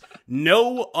class,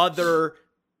 no other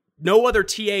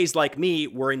TAs like me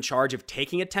were in charge of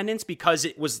taking attendance because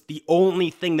it was the only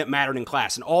thing that mattered in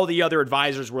class. And all the other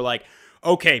advisors were like,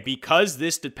 okay, because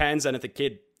this depends on if the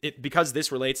kid, because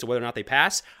this relates to whether or not they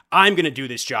pass, I'm going to do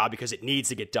this job because it needs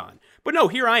to get done. But no,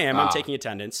 here I am. I'm taking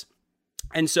attendance.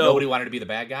 And so nobody wanted to be the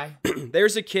bad guy.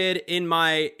 There's a kid in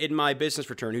my business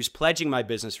fraternity who's pledging my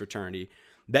business fraternity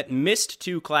that missed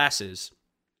 2 classes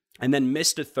and then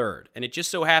missed a third. And it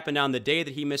just so happened on the day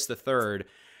that he missed the third,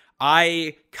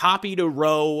 I copied a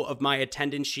row of my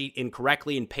attendance sheet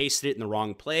incorrectly and pasted it in the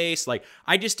wrong place. Like,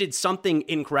 I just did something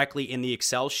incorrectly in the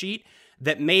Excel sheet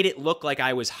that made it look like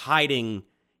I was hiding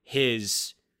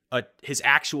his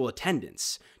actual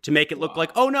attendance to make it look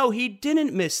like, oh no, he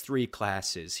didn't miss 3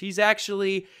 classes. He's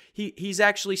actually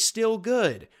still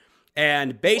good.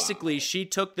 And basically she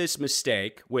took this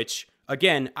mistake, which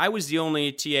again, I was the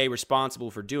only TA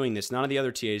responsible for doing this. None of the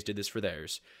other TAs did this for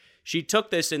theirs. She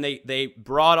took this and they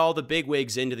brought all the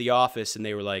bigwigs into the office and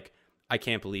they were like, I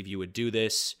can't believe you would do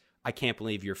this. I can't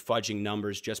believe you're fudging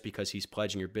numbers just because he's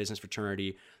pledging your business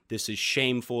fraternity. This is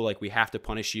shameful. Like, we have to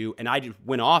punish you. And I just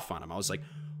went off on him. I was like,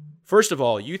 first of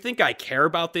all, you think I care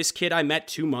about this kid I met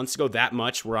 2 months ago that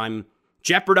much, where I'm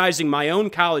jeopardizing my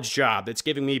own college job that's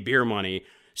giving me beer money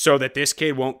so that this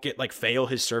kid won't fail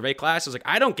his survey class? I was like,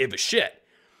 I don't give a shit.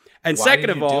 And Why second did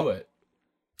of you all, do it?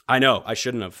 I know I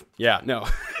shouldn't have. Yeah, no.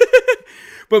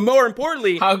 But more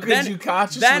importantly, how could you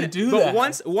consciously do that?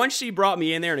 But once she brought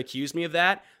me in there and accused me of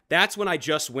that, that's when I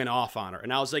just went off on her.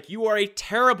 And I was like, you are a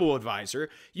terrible advisor.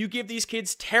 You give these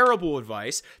kids terrible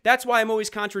advice. That's why I'm always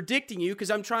contradicting you,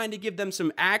 because I'm trying to give them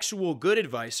some actual good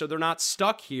advice so they're not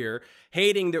stuck here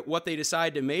hating what they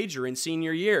decide to major in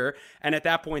senior year. And at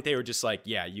that point, they were just like,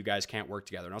 yeah, you guys can't work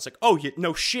together. And I was like, oh,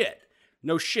 no shit.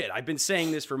 No shit. I've been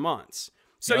saying this for months.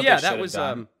 So yeah, that was,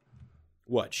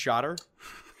 what, shot her?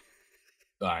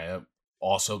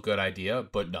 Also good idea,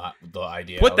 but not the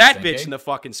idea. Put that bitch in the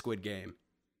fucking Squid Game.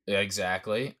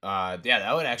 Exactly. Yeah,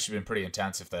 that would actually been pretty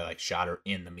intense if they shot her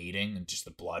in the meeting and just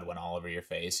the blood went all over your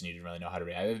face and you didn't really know how to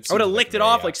react. I would have licked it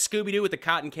off like Scooby-Doo with the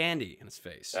cotton candy in his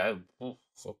face.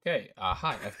 Okay.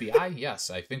 Hi, FBI.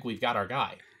 Yes, I think we've got our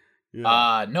guy.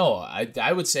 Yeah. No,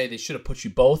 I would say they should have put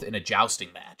you both in a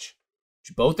jousting match.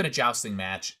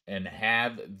 And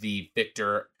have the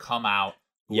victor come out.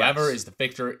 Whoever is the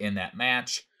victor in that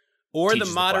match. Or the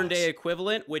modern day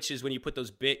equivalent, which is when you put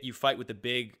you fight with the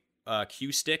big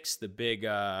cue sticks, the big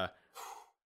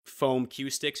foam cue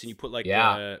sticks, and you put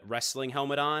the wrestling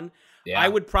helmet on. Yeah. I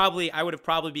would have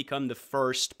probably become the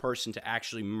first person to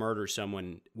actually murder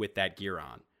someone with that gear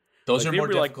on. Those are more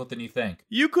difficult than you think.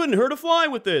 You couldn't hurt a fly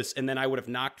with this. And then I would have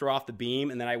knocked her off the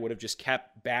beam, and then I would have just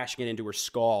kept bashing it into her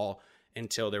skull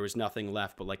until there was nothing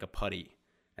left but like a putty.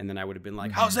 And then I would have been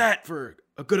like, how's that for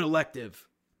a good elective?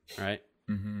 All right.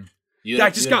 Mm-hmm. I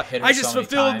just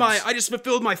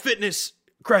fulfilled my fitness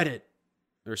credit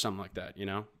or something like that, you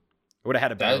know? I would have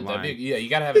had a better line. You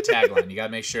got to have a tagline. You got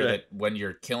to make sure that when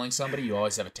you're killing somebody, you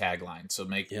always have a tagline. So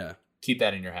keep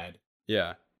that in your head.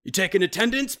 Yeah. You taking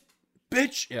attendance,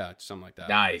 bitch? Yeah, something like that.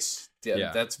 Nice.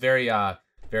 Yeah. That's very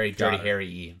Dirty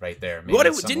Harry right there.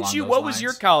 What was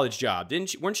your college job?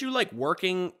 Weren't you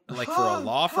working for a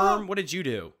law firm? What did you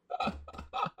do?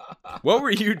 What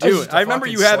were you doing? I remember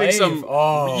you having some.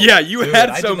 Oh, yeah, you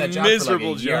had some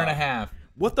miserable job. Year and a half.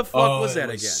 What the fuck was that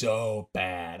again? So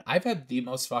bad. I've had the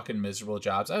most fucking miserable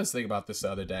jobs. I was thinking about this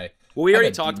the other day. Well, we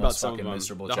already talked about some of them.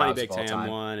 The Honey Baked Ham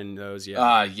one and those.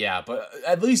 Yeah. Yeah, but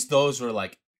at least those were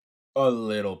a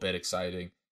little bit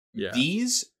exciting. Yeah.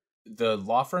 The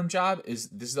law firm job this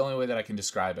is the only way that I can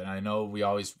describe it. And I know we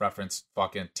always reference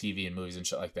fucking TV and movies and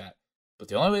shit like that. But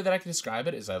the only way that I can describe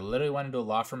it is I literally went into a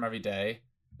law firm every day.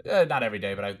 Not every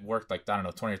day, but I worked 20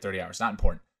 or 30 hours. Not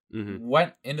important. Mm-hmm.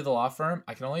 Went into the law firm.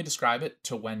 I can only describe it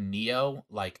to when Neo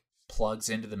plugs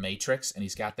into the Matrix and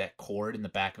he's got that cord in the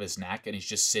back of his neck and he's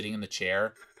just sitting in the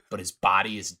chair, but his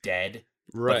body is dead.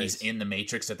 Right. But he's in the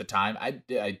Matrix at the time. I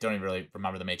don't even really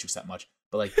remember the Matrix that much.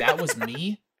 But that was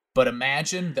me. But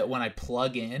imagine that when I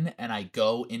plug in and I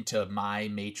go into my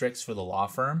matrix for the law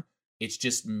firm, it's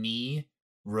just me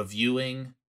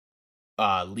reviewing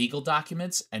legal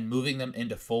documents and moving them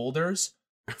into folders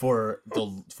for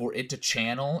it to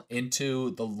channel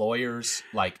into the lawyer's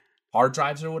like hard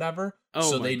drives or whatever,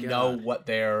 so they know what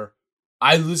they're.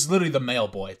 I was literally the mail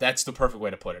boy. That's the perfect way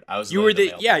to put it. I was. You were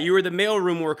the you were the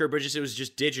mailroom worker, but it was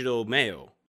just digital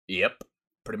mail. Yep,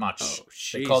 pretty much. Oh,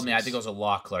 they called me. I think it was a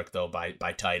law clerk though by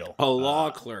title. A law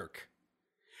clerk.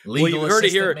 Legal you've heard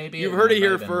it here. Maybe You've heard it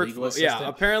here first. Yeah,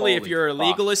 apparently, Holy if you're a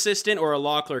legal fuck. assistant or a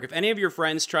law clerk, if any of your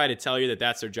friends try to tell you that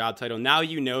that's their job title, now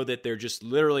you know that they're just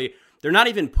literally. They're not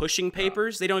even pushing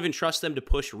papers. They don't even trust them to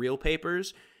push real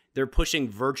papers. They're pushing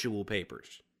virtual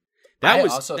papers. That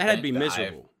had to be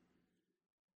miserable.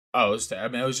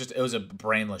 It was a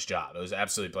brainless job. It was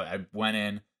absolutely. I went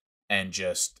in and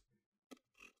just,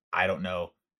 I don't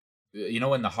know. You know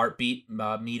when the heartbeat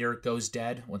meter goes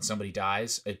dead when somebody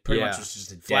dies? It pretty much was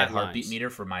just a dead heartbeat meter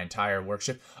for my entire work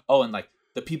shift. Oh, and like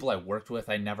the people I worked with,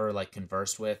 I never like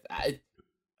conversed with. I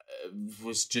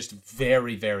was just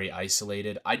very, very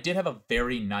isolated. I did have a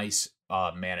very nice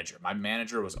manager. My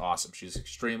manager was awesome. She was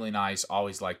extremely nice.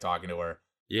 Always liked talking to her.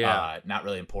 Yeah. Not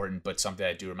really important, but something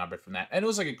I do remember from that. And it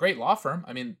was like a great law firm.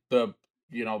 I mean,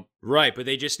 Right, but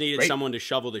they just needed someone to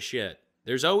shovel the shit.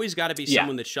 There's always got to be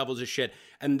someone that shovels the shit.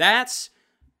 And that's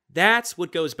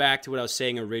what goes back to what I was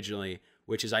saying originally,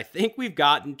 which is I think we've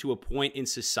gotten to a point in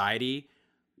society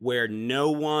where no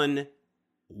one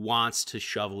wants to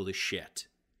shovel the shit.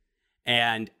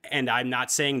 And I'm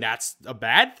not saying that's a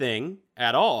bad thing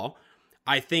at all.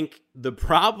 I think the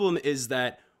problem is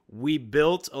that we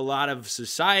built a lot of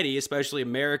society, especially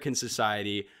American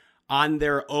society, on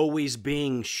there always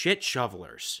being shit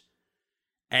shovelers.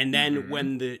 And then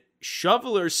when the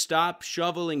shovelers stop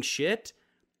shoveling shit,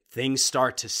 things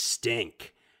start to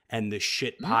stink and the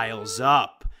shit piles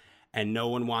up and no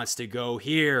one wants to go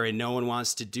here and no one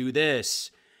wants to do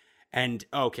this. And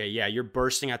okay, yeah, you're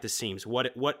bursting at the seams.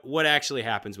 What actually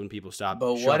happens when people stop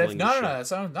shoveling the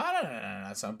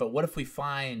shit? But what if we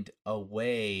find a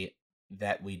way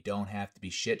that we don't have to be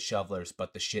shit shovelers,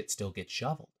 but the shit still gets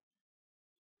shoveled?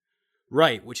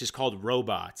 Right, which is called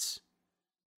robots.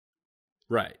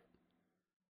 Right.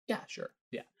 Yeah, sure.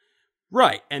 Yeah.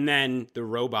 Right, and then the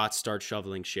robots start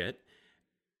shoveling shit.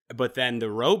 But then the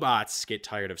robots get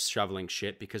tired of shoveling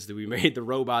shit because we made the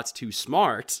robots too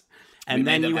smart. And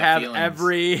then you have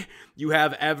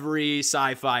every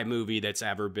sci-fi movie that's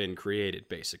ever been created,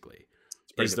 basically.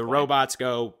 Is the robots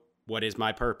go, what is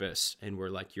my purpose? And we're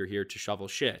like, you're here to shovel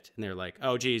shit. And they're like,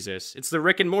 oh, Jesus. It's the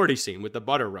Rick and Morty scene with the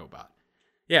butter robot.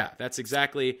 Yeah, that's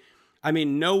exactly. I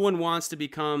mean, no one wants to be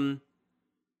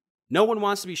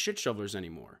shit shovelers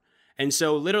anymore. And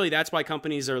so literally that's why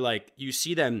companies are like, you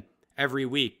see them every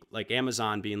week, like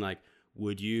Amazon being like,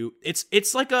 would you, it's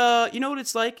like you know what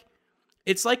it's like?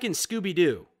 It's like in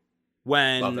Scooby-Doo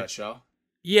when. Love that show.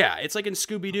 Yeah, it's like in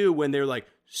Scooby-Doo when they're like,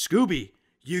 Scooby,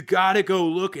 you gotta go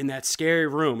look in that scary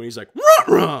room. And he's like,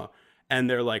 ruh-ruh. And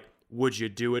they're like, would you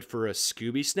do it for a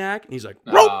Scooby snack? And he's like,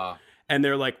 rope. And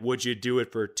they're like, would you do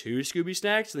it for 2 Scooby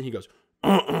snacks? And he goes,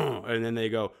 And then they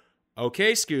go,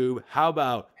 okay, Scoob, how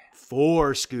about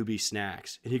 4 Scooby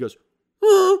snacks? And he goes,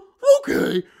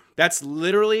 okay. That's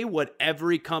literally what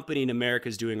every company in America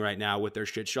is doing right now with their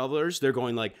shit shovelers. They're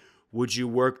going like, would you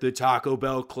work the Taco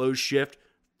Bell closed shift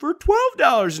for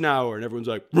 $12 an hour? And everyone's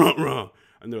like, ruh-ruh.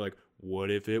 And they're like,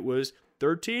 what if it was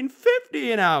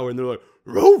 $13.50 an hour? And they're like,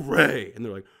 hooray. And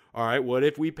they're like, all right, what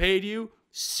if we paid you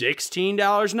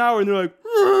 $16 an hour? And they're like,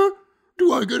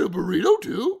 do I get a burrito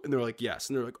too? And they're like, yes.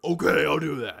 And they're like, okay, I'll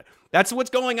do that. That's what's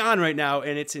going on right now,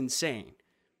 and it's insane.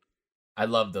 I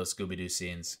love those Scooby-Doo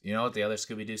scenes. You know what the other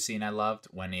Scooby-Doo scene I loved?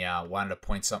 When he wanted to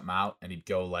point something out, and he'd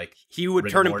go like... He would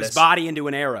turn his body into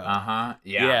an arrow. Uh-huh.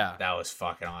 Yeah. That was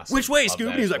fucking awesome. Which way,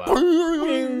 Scooby? He's like...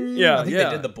 Yeah, I think they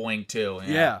did the boing, too.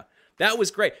 Yeah. That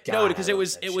was great. God, no, because it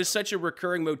was such a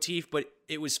recurring motif, but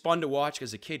it was fun to watch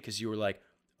as a kid, because you were like,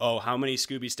 oh, how many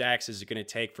Scooby stacks is it going to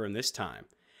take for him this time?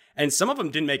 And some of them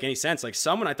didn't make any sense. Like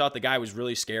someone, I thought the guy was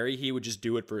really scary. He would just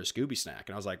do it for a Scooby snack.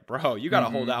 And I was like, bro, you got to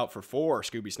hold out for 4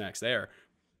 Scooby snacks there.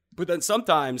 But then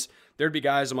sometimes there'd be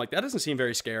guys, I'm like, that doesn't seem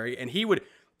very scary. And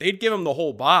they'd give him the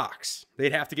whole box.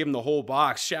 They'd have to give him the whole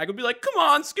box. Shag would be like, come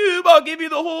on, Scoob, I'll give you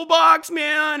the whole box,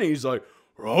 man. And he's like,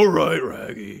 all right,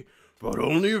 Raggy, but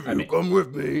only if you come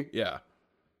with me. Yeah.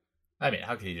 I mean,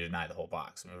 how could you deny the whole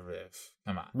box?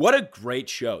 Come on. What a great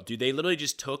show. Dude, they literally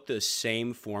just took the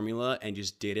same formula and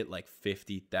just did it like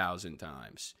 50,000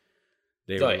 times.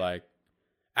 They were like,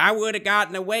 I would have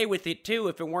gotten away with it too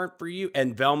if it weren't for you.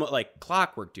 And Velma, like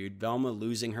clockwork, dude. Velma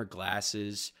losing her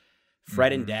glasses,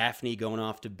 Fred and Daphne going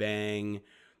off to bang,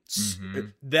 Mm-hmm.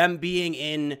 them being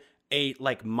in a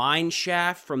like mine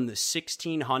shaft from the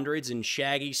 1600s and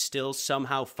Shaggy still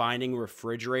somehow finding a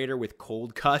refrigerator with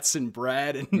cold cuts and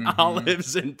bread and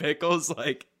olives and pickles,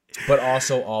 like. But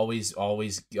also always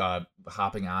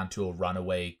hopping onto a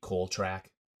runaway coal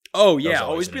track. Oh yeah, always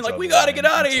always an being like, we enjoyable gotta one get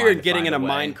and out of here, trying and to getting in find a a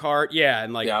way. mine cart. Yeah,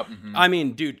 and like, Yep, mhm. I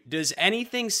mean, dude, does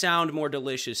anything sound more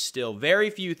delicious still? Very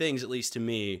few things, at least to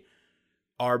me,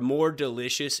 are more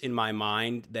delicious in my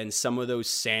mind than some of those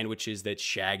sandwiches that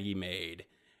Shaggy made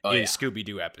in yeah.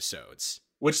 Scooby-Doo episodes.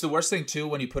 Which the worst thing too,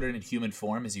 when you put it in human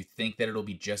form, is you think that it'll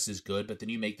be just as good, but then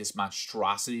you make this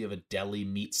monstrosity of a deli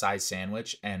meat-sized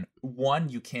sandwich, and one,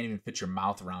 you can't even fit your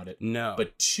mouth around it. No.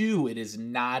 But two, it is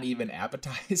not even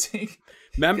appetizing.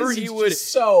 Remember 'Cause he it's would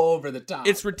just so over the top.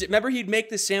 Remember he'd make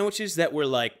the sandwiches that were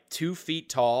like 2 feet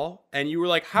tall, and you were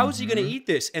like, "How's he gonna eat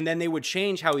this?" And then they would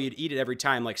change how he'd eat it every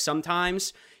time. Like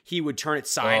sometimes he would turn it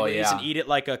sideways and eat it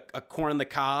like a corn on the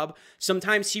cob.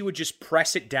 Sometimes he would just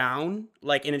press it down,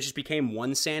 like, and it just became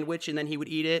one sandwich, and then he would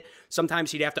eat it.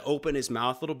 Sometimes he'd have to open his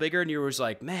mouth a little bigger, and you was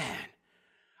like, man.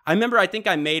 I think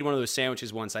I made one of those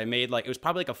sandwiches once. I made like, it was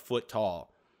probably like a foot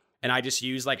tall, and I just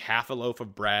used like half a loaf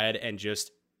of bread and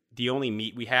just. The only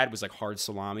meat we had was like hard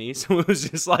salami. So it was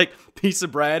just like piece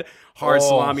of bread, hard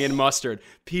salami and mustard.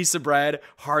 Piece of bread,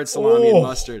 hard salami and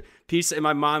mustard. And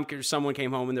my mom or someone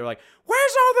came home and they're like,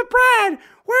 "Where's all the bread?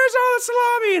 Where's all the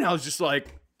salami?" And I was just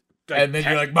like and then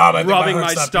you're like, "Mom, I think rubbing my my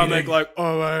heart stopped stomach beating." like,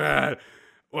 "Oh my God,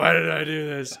 why did I do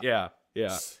this?" Yeah.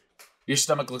 Your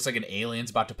stomach looks like an alien's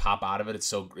about to pop out of it.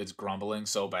 It's grumbling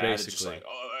so bad. It's just Basically. like,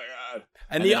 oh my God.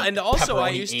 And also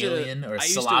I pepperoni used alien to or a I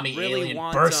used salami to really alien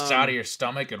want, bursts out of your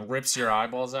stomach and rips your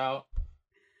eyeballs out.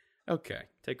 Okay,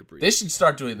 take a breather. They should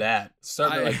start doing that.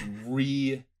 Start like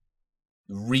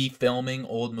refilming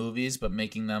old movies, but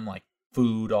making them like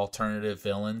food alternative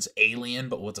villains. Alien,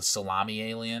 but with a salami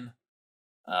alien.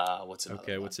 What's another?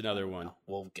 Okay, one? what's another one?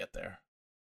 We'll get there.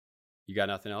 You got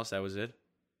nothing else? That was it?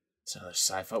 It's another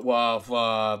sci-fi.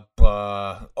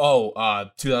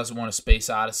 2001: A Space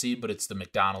Odyssey, but it's the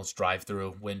McDonald's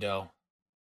drive-through window.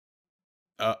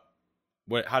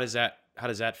 What? How does that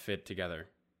fit together?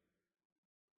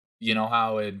 You know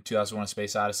how in 2001: A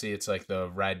Space Odyssey, it's like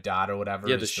the red dot or whatever.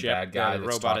 Yeah, is the ship, bad guy the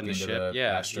that's robot in talking the to ship. the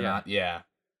Yeah, astronaut. Yeah,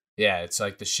 it's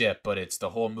like the ship, but it's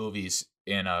the whole movie's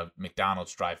in a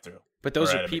McDonald's drive-through. But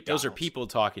those are people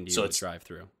talking to you So in the it's-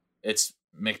 drive-through. It's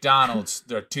McDonald's.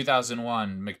 The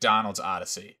 2001 McDonald's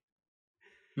Odyssey.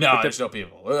 No, there's no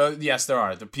people. Yes, there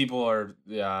are. The people are.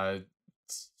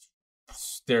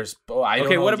 There's. Oh, I don't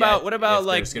Okay, know what yet about if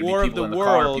like there's gonna be War of people the in car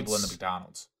or Worlds people in the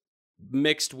McDonald's.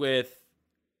 mixed with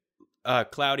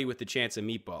Cloudy with the Chance of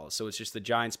Meatballs? So it's just the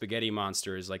giant spaghetti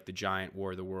monster is like the giant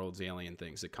War of the Worlds alien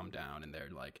things that come down, and they're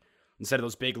like, instead of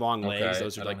those big long legs, Okay,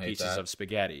 those are I like don't hate pieces that. of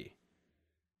spaghetti,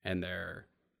 and they're.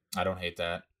 I don't hate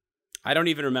that. I don't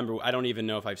even remember. I don't even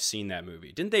know if I've seen that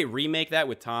movie. Didn't they remake that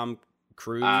with Tom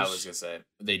Cruise? I was gonna say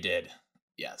they did.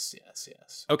 Yes.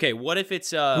 Okay, what if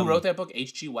it's Who wrote that book?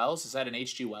 H.G. Wells? Is that an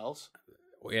H.G. Wells?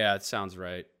 Yeah, it sounds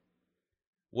right.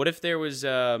 What if there was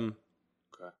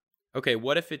Okay,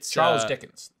 what if it's Charles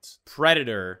Dickens.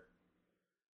 Predator,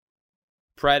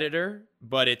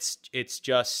 but it's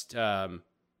just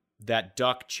that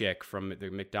duck chick from the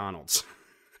McDonald's.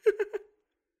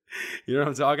 You know what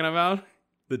I'm talking about?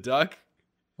 The duck?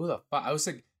 Who the fuck? I was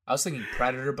thinking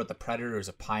Predator, but the Predator is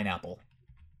a pineapple.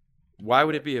 Why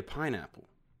would it be a pineapple?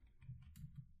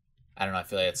 I don't know. I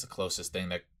feel like it's the closest thing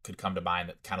that could come to mind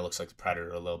that kind of looks like the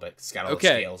Predator a little bit. It's got all the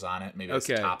scales on it. Maybe it's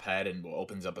the top head and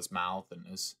opens up its mouth and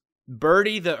is.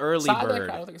 Birdie the early bird.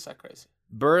 I don't think it's that crazy.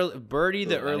 Birdie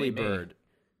the early maybe. bird.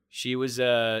 She was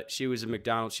a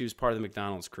McDonald's. She was part of the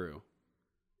McDonald's crew.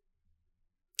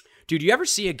 Dude, you ever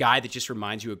see a guy that just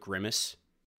reminds you of Grimace?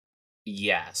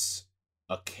 Yes,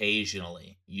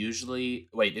 occasionally. Usually,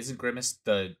 wait, isn't Grimace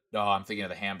the? Oh, I'm thinking of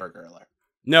the Hamburglar.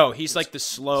 No, he's like the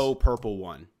slow purple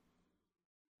one.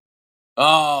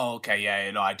 Oh, okay, yeah,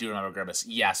 no, I do remember Grimace.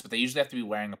 Yes, but they usually have to be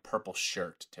wearing a purple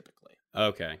shirt, typically.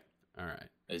 Okay, all right.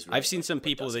 Really I've seen some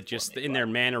people that just, in their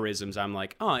mannerisms, I'm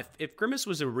like, oh, if Grimace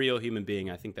was a real human being,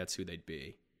 I think that's who they'd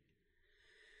be.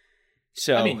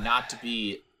 So I mean, not to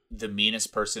be the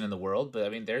meanest person in the world, but I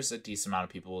mean, there's a decent amount of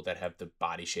people that have the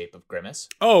body shape of Grimace.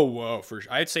 Oh, whoa, for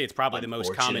sure. I'd say it's probably the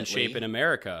most common shape Unfortunately. in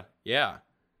America. Yeah.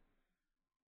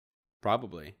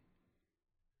 Probably.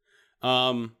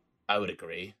 I would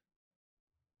agree.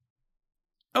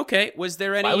 Okay, was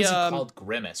there any... Why was he called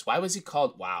Grimace? Why was he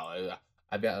called... Wow.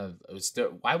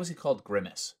 Why was he called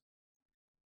Grimace?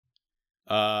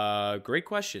 Great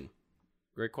question.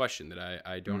 Great question that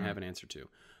I don't have an answer to.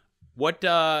 What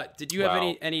did you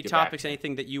have any get topics, back.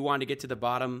 anything that you wanted to get to the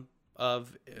bottom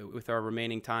of with our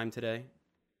remaining time today?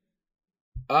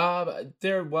 I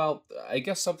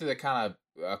guess something that kind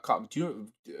of do you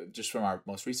just from our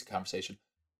most recent conversation.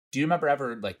 Do you remember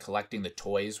ever like collecting the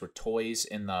toys? Were toys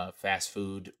in the fast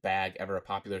food bag ever a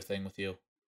popular thing with you?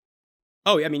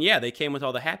 Oh, I mean, yeah, they came with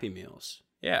all the Happy Meals.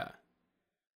 Yeah.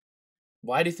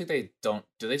 Why do you think they don't?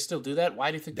 Do they still do that?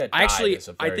 Why do you think that died Actually, as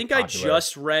a I very think I popular-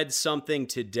 just read something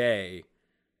today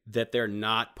that they're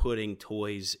not putting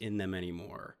toys in them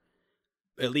anymore.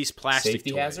 At least plastic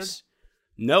Safety toys. hazard?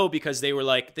 No, because they were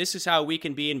like, this is how we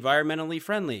can be environmentally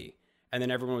friendly. And then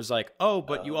everyone was like, oh,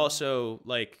 but you also,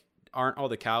 like, aren't all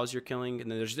the cows you're killing?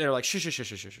 And then they're like, shush, shush, shush,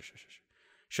 shush, shush, shush,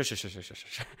 shush, shush, shush, shush,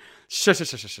 shush, shush,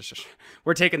 shush, shush, shush, shush.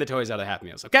 We're taking the toys out of Happy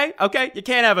Meals. Okay? Okay? You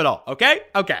can't have it all. Okay?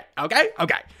 Okay? Okay?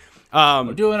 Okay?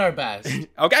 We're doing our best.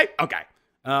 Okay? Okay.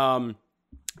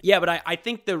 Yeah, but I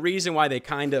think the reason why they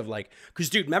kind of like, because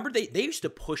dude, remember they used to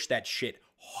push that shit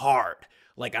hard.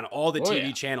 Like on all the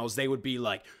TV channels, they would be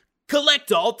like,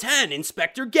 collect all 10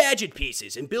 Inspector Gadget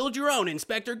pieces and build your own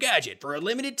Inspector Gadget for a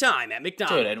limited time at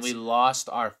McDonald's. Dude, and we lost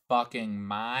our fucking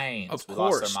minds. Of we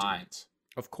course, lost our minds.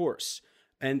 Of course.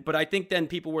 But I think then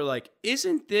people were like,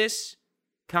 isn't this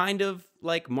kind of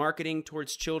like marketing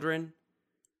towards children?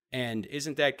 And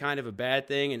isn't that kind of a bad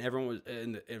thing? And everyone was,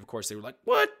 and of course they were like,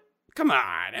 what? Come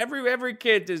on, every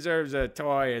kid deserves a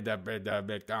toy at the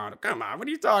McDonald's. Come on, what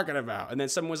are you talking about? And then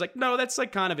someone was like, no, that's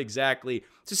like kind of exactly.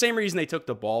 It's the same reason they took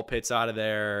the ball pits out of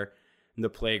there and the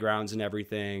playgrounds and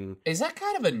everything. Is that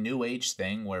kind of a new age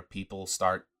thing where people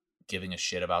start giving a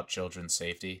shit about children's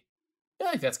safety? I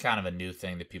feel like that's kind of a new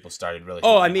thing that people started really.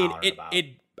 Oh, I mean, about.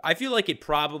 I feel like it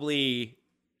probably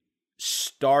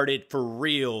started for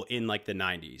real in like the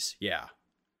 90s. Yeah.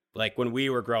 Like when we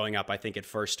were growing up, I think it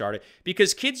first started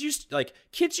because kids used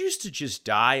to just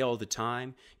die all the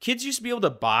time. Kids used to be able to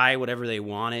buy whatever they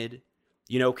wanted.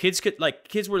 You know, kids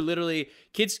wouldn't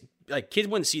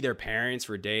see their parents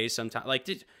for days sometimes. Like,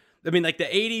 I mean, like the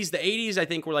 80s, I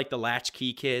think were like the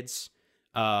latchkey kids.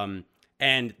 And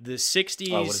the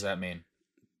 60s. Oh, what does that mean?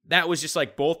 That was just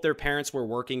like both their parents were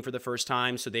working for the first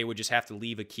time, so they would just have to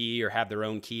leave a key or have their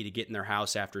own key to get in their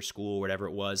house after school, whatever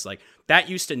it was. Like that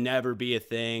used to never be a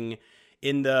thing.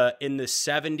 In the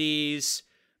 70s,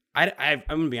 I'm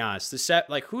gonna be honest.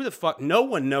 Who the fuck? No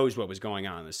one knows what was going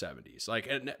on in the 70s. Like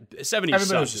 70s,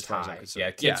 everybody was just high.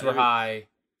 Yeah, kids were high.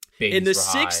 In the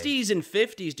 60s and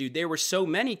 50s, dude, there were so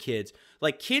many kids.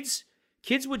 Like kids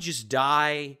would just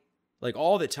die like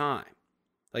all the time.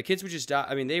 Like kids would just die.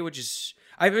 I mean, they would just.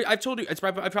 I've told you.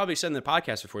 I've probably said in the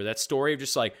podcast before that story of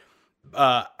just like.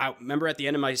 I remember at the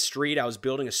end of my street, I was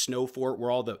building a snow fort where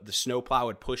all the snow plow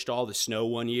had pushed all the snow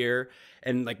one year,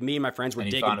 and like me and my friends were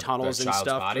digging tunnels and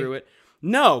stuff through it.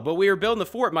 No, but we were building the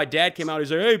fort. My dad came out.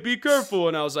 He's like, "Hey, be careful!"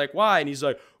 And I was like, "Why?" And he's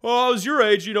like, "Oh, I was your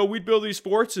age. You know, we'd build these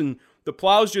forts, and the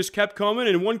plows just kept coming,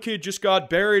 and one kid just got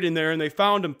buried in there, and they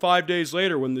found him 5 days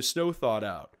later when the snow thawed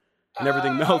out." And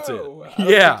everything melted. I don't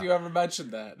think you ever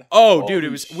mentioned that. Oh, dude, it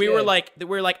was. Shit. We were like,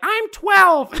 I'm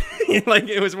 12. Like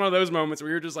it was one of those moments where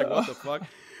we were just like, what the fuck?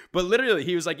 But literally,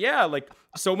 he was like, yeah, like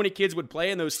so many kids would play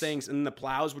in those things, and the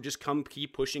plows would just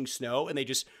keep pushing snow, and they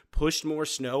just pushed more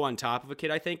snow on top of a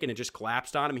kid, I think, and it just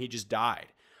collapsed on him, and he just died.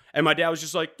 And my dad was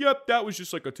just like, yep, that was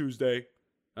just like a Tuesday.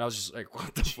 And I was just like,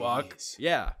 what the fuck?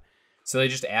 Yeah. So they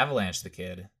just avalanched the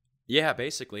kid. Yeah,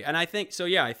 basically. And I think so.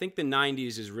 Yeah, I think the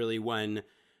 90s is really when.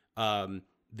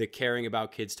 The caring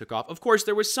about kids took off. Of course,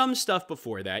 there was some stuff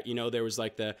before that. You know, there was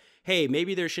like hey,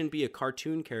 maybe there shouldn't be a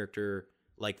cartoon character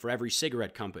like for every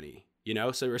cigarette company. You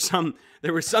know, so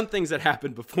there were some things that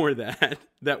happened before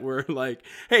that were like,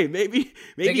 hey, maybe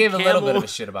they gave Camel, a little bit of a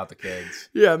shit about the kids.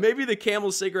 Yeah, maybe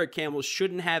the cigarette Camel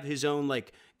shouldn't have his own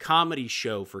like comedy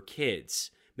show for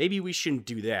kids. Maybe we shouldn't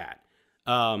do that.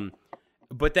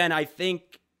 But then I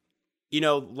think, you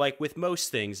know, like with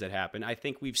most things that happen, I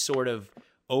think we've sort of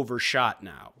overshot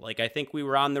now. Like I think we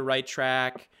were on the right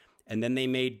track, and then they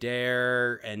made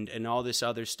Dare and all this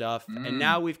other stuff, and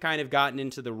now we've kind of gotten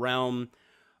into the realm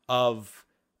of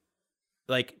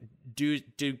like, do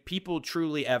people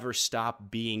truly ever stop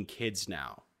being kids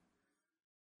now?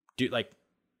 Like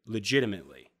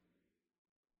legitimately.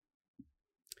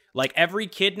 Like every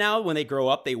kid now, when they grow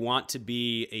up, they want to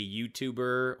be a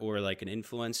YouTuber or like an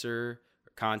influencer or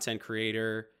content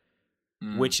creator.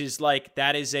 Which is like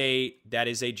that is a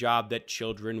job that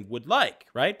children would like,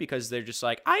 right? Because they're just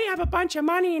like, I have a bunch of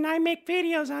money and I make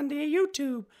videos on the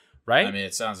YouTube, right? I mean,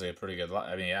 it sounds like a pretty good life.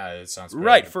 I mean, yeah, it sounds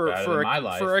right for my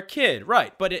life. For a kid,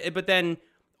 right? But then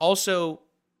also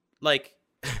like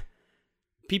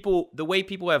the way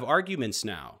people have arguments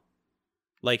now,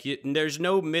 Like, there's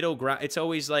no middle ground. It's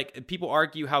always like people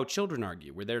argue how children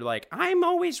argue, where they're like, "I'm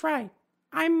always right.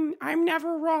 I'm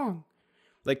never wrong."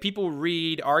 Like people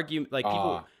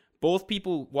both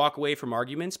people walk away from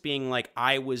arguments being like,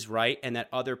 "I was right," and that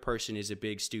other person is a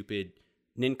big stupid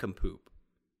nincompoop.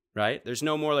 Right? There's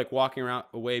no more like walking around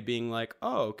away being like,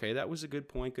 "Oh, okay, that was a good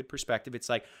point, good perspective." It's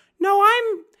like, "No,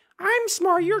 I'm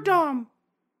smart. You're dumb.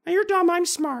 You're dumb. I'm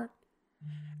smart."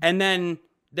 And then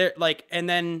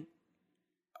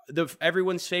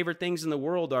everyone's favorite things in the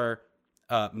world are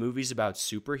movies about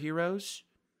superheroes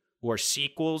or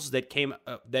sequels that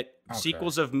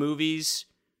sequels of movies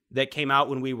that came out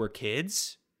when we were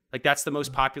kids. Like that's the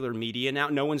most popular media now.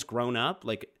 No one's grown up.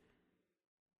 Like,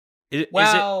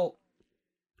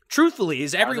 truthfully,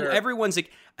 everyone's like,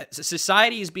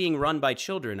 society is being run by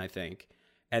children, I think,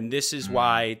 and this is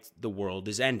why the world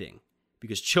is ending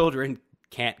because children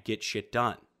can't get shit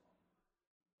done.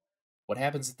 What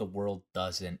happens if the world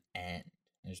doesn't end?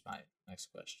 Here's my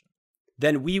next question.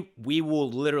 Then we will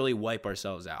literally wipe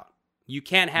ourselves out. You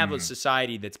can't have a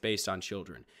society that's based on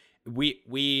children. We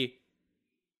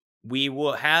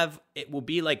will have, it will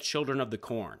be like Children of the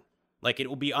Corn. Like it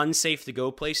will be unsafe to go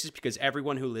places because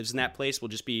everyone who lives in that place will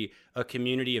just be a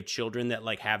community of children that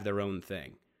like have their own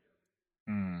thing.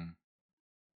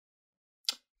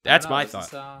 That's my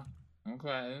thought.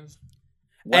 Okay.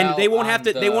 Well, and they won't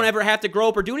ever have to grow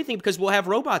up or do anything because we'll have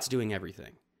robots doing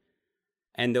everything.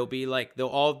 And they'll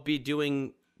all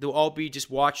be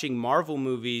just watching Marvel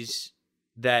movies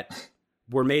that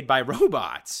were made by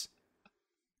robots.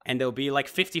 And they'll be like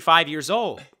 55 years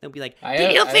old. They'll be like,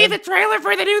 "Did you see the trailer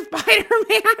for the new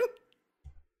Spider-Man?"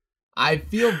 I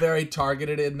feel very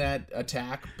targeted in that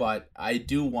attack, but I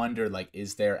do wonder, like,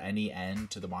 is there any end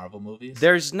to the Marvel movies?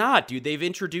 There's not, dude. They've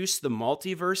introduced the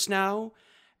multiverse now.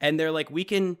 And they're like,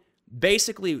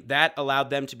 that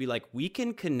allowed them to be like, we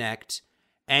can connect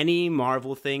any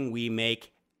Marvel thing we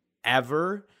make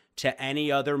ever to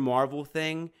any other Marvel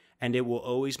thing, and it will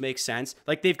always make sense.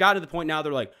 Like, they've got to the point now,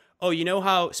 they're like, oh, you know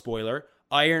how, spoiler,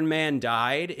 Iron Man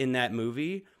died in that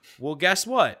movie? Well, guess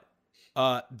what?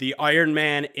 The Iron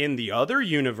Man in the other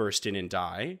universe didn't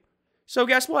die. So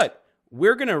guess what?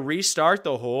 We're going to restart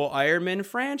the whole Iron Man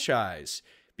franchise.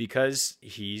 Because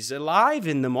he's alive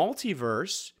in the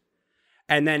multiverse.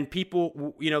 And then people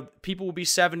will be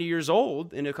 70 years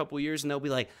old in a couple of years and they'll be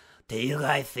like, "Do you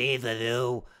guys see the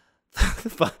new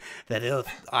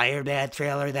Iron Man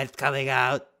trailer that's coming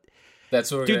out?"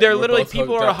 That's what they're literally,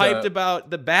 people are hyped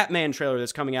about the Batman trailer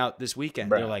that's coming out this weekend.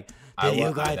 Bro, they're like, are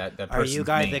you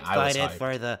guys excited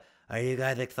for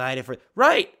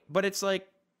right? But it's like,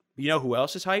 you know who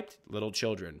else is hyped? Little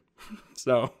children.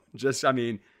 So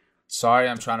sorry,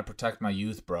 I'm trying to protect my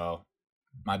youth, bro.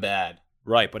 My bad.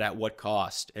 Right, but at what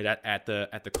cost? At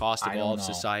the cost of all of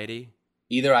society?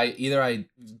 Either I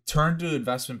turn to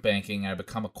investment banking and I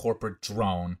become a corporate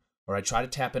drone, or I try to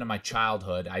tap into my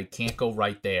childhood. I can't go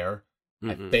right there.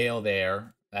 I fail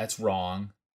there. That's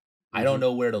wrong. I don't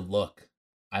know where to look.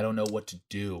 I don't know what to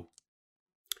do.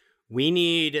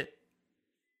 Here's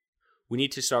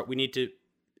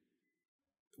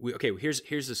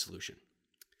the solution.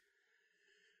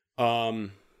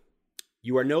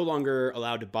 You are no longer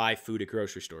allowed to buy food at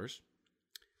grocery stores.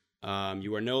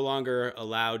 You are no longer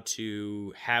allowed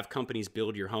to have companies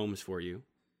build your homes for you.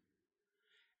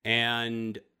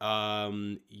 And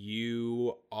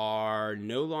you are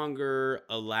no longer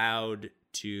allowed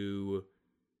to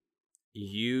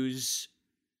use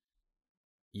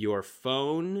your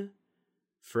phone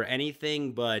for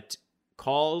anything but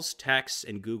calls, texts,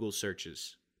 and Google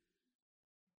searches.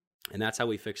 And that's how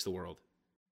we fix the world.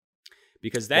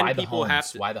 Because then Why people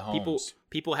have to. Why the homes?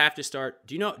 People have to start.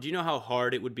 Do you know how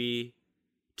hard it would be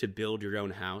to build your own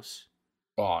house?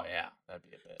 Oh yeah, that'd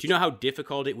be a bitch. Do you know how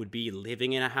difficult it would be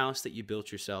living in a house that you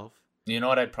built yourself? You know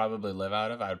what I'd probably live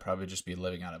out of? I'd probably just be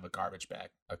living out of a garbage bag,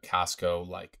 a Costco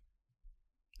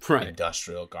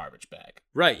industrial garbage bag.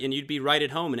 Right, and you'd be right at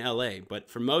home in LA.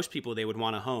 But for most people, they would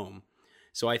want a home.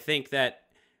 So I think that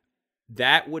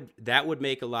would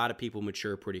make a lot of people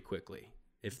mature pretty quickly.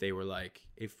 If they were like,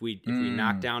 if we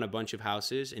knocked down a bunch of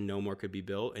houses and no more could be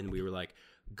built, and we were like,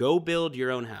 go build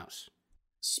your own house.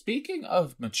 Speaking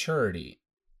of maturity,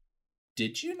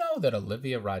 did you know that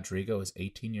Olivia Rodrigo is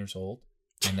 18 years old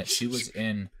and that she was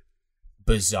in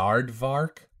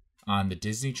Bizaardvark on the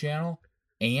Disney Channel,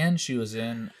 and she was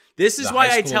in This is why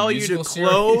I tell you to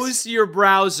close your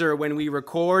browser when we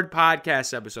record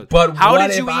podcast episodes. But how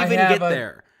did you even get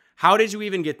there? How did you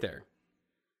even get there?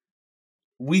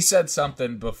 We said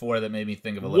something before that made me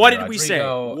think of Olivia What did Rodrigo. we say?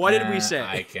 What did we say?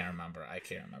 I can't remember. Jesus I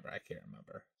can't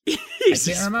remember.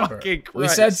 We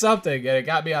said something, and it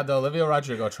got me on the Olivia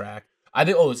Rodrigo track. I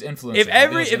think it's influencers. If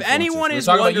anyone is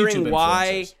wondering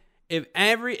why,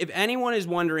 influencers. if anyone is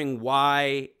wondering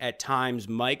why at times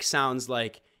Mike sounds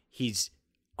like he's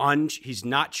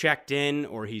not checked in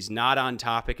or he's not on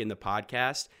topic in the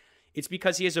podcast, it's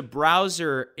because he has a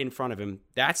browser in front of him.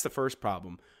 That's the first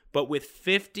problem. But with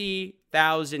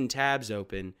 50,000 tabs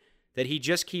open that he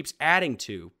just keeps adding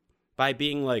to by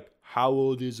being like, how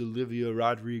old is Olivia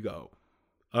Rodrigo?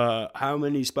 How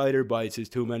many spider bites is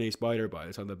too many spider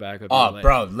bites on the back of your leg?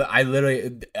 Bro,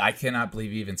 I cannot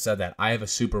believe you even said that. I have a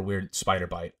super weird spider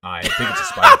bite. I think it's a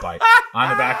spider bite on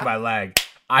the back of my leg.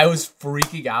 I was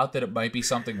freaking out that it might be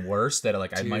something worse, that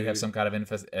I might have some kind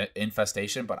of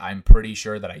infestation, but I'm pretty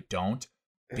sure that I don't,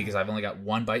 because I've only got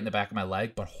one bite in the back of my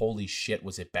leg, but holy shit,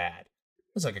 was it bad.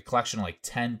 It was like a collection of like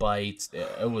 10 bites.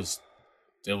 It was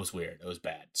weird. It was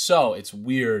bad. So it's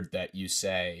weird that you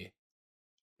say...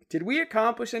 Did we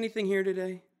accomplish anything here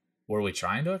today? Were we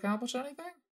trying to accomplish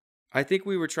anything? I think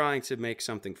we were trying to make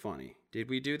something funny. Did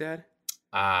we do that?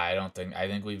 I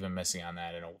think we've been missing on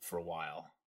that for a while.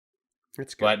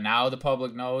 That's good. But now the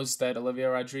public knows that Olivia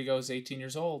Rodrigo is 18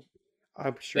 years old.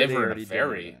 I'm sure they were already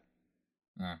in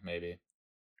maybe.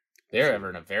 They're ever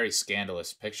in a very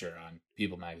scandalous picture on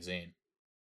People magazine.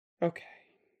 Okay.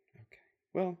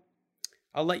 Well,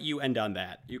 I'll let you end on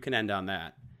that. You can end on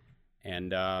that.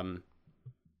 And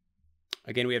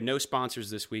again, we have no sponsors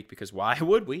this week because why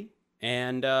would we?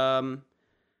 And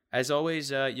as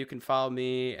always, you can follow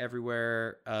me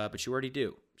everywhere, but you already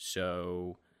do.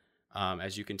 So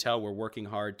as you can tell, we're working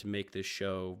hard to make this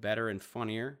show better and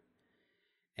funnier.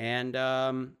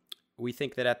 And we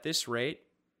think that at this rate,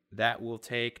 that will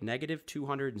take negative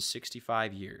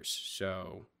 265 years.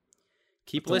 So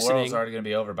keep listening. The world's already going to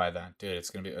be over by then. Dude,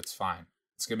 it's fine.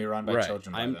 It's going to be run by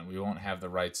children by then. We won't have the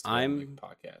rights to make a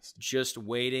podcast. Just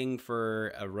waiting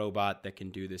for a robot that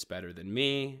can do this better than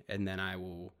me, and then I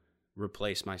will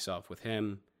replace myself with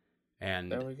him,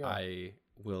 and I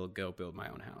will go build my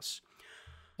own house.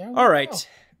 All right.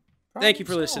 Thank you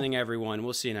for listening, everyone.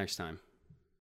 We'll see you next time.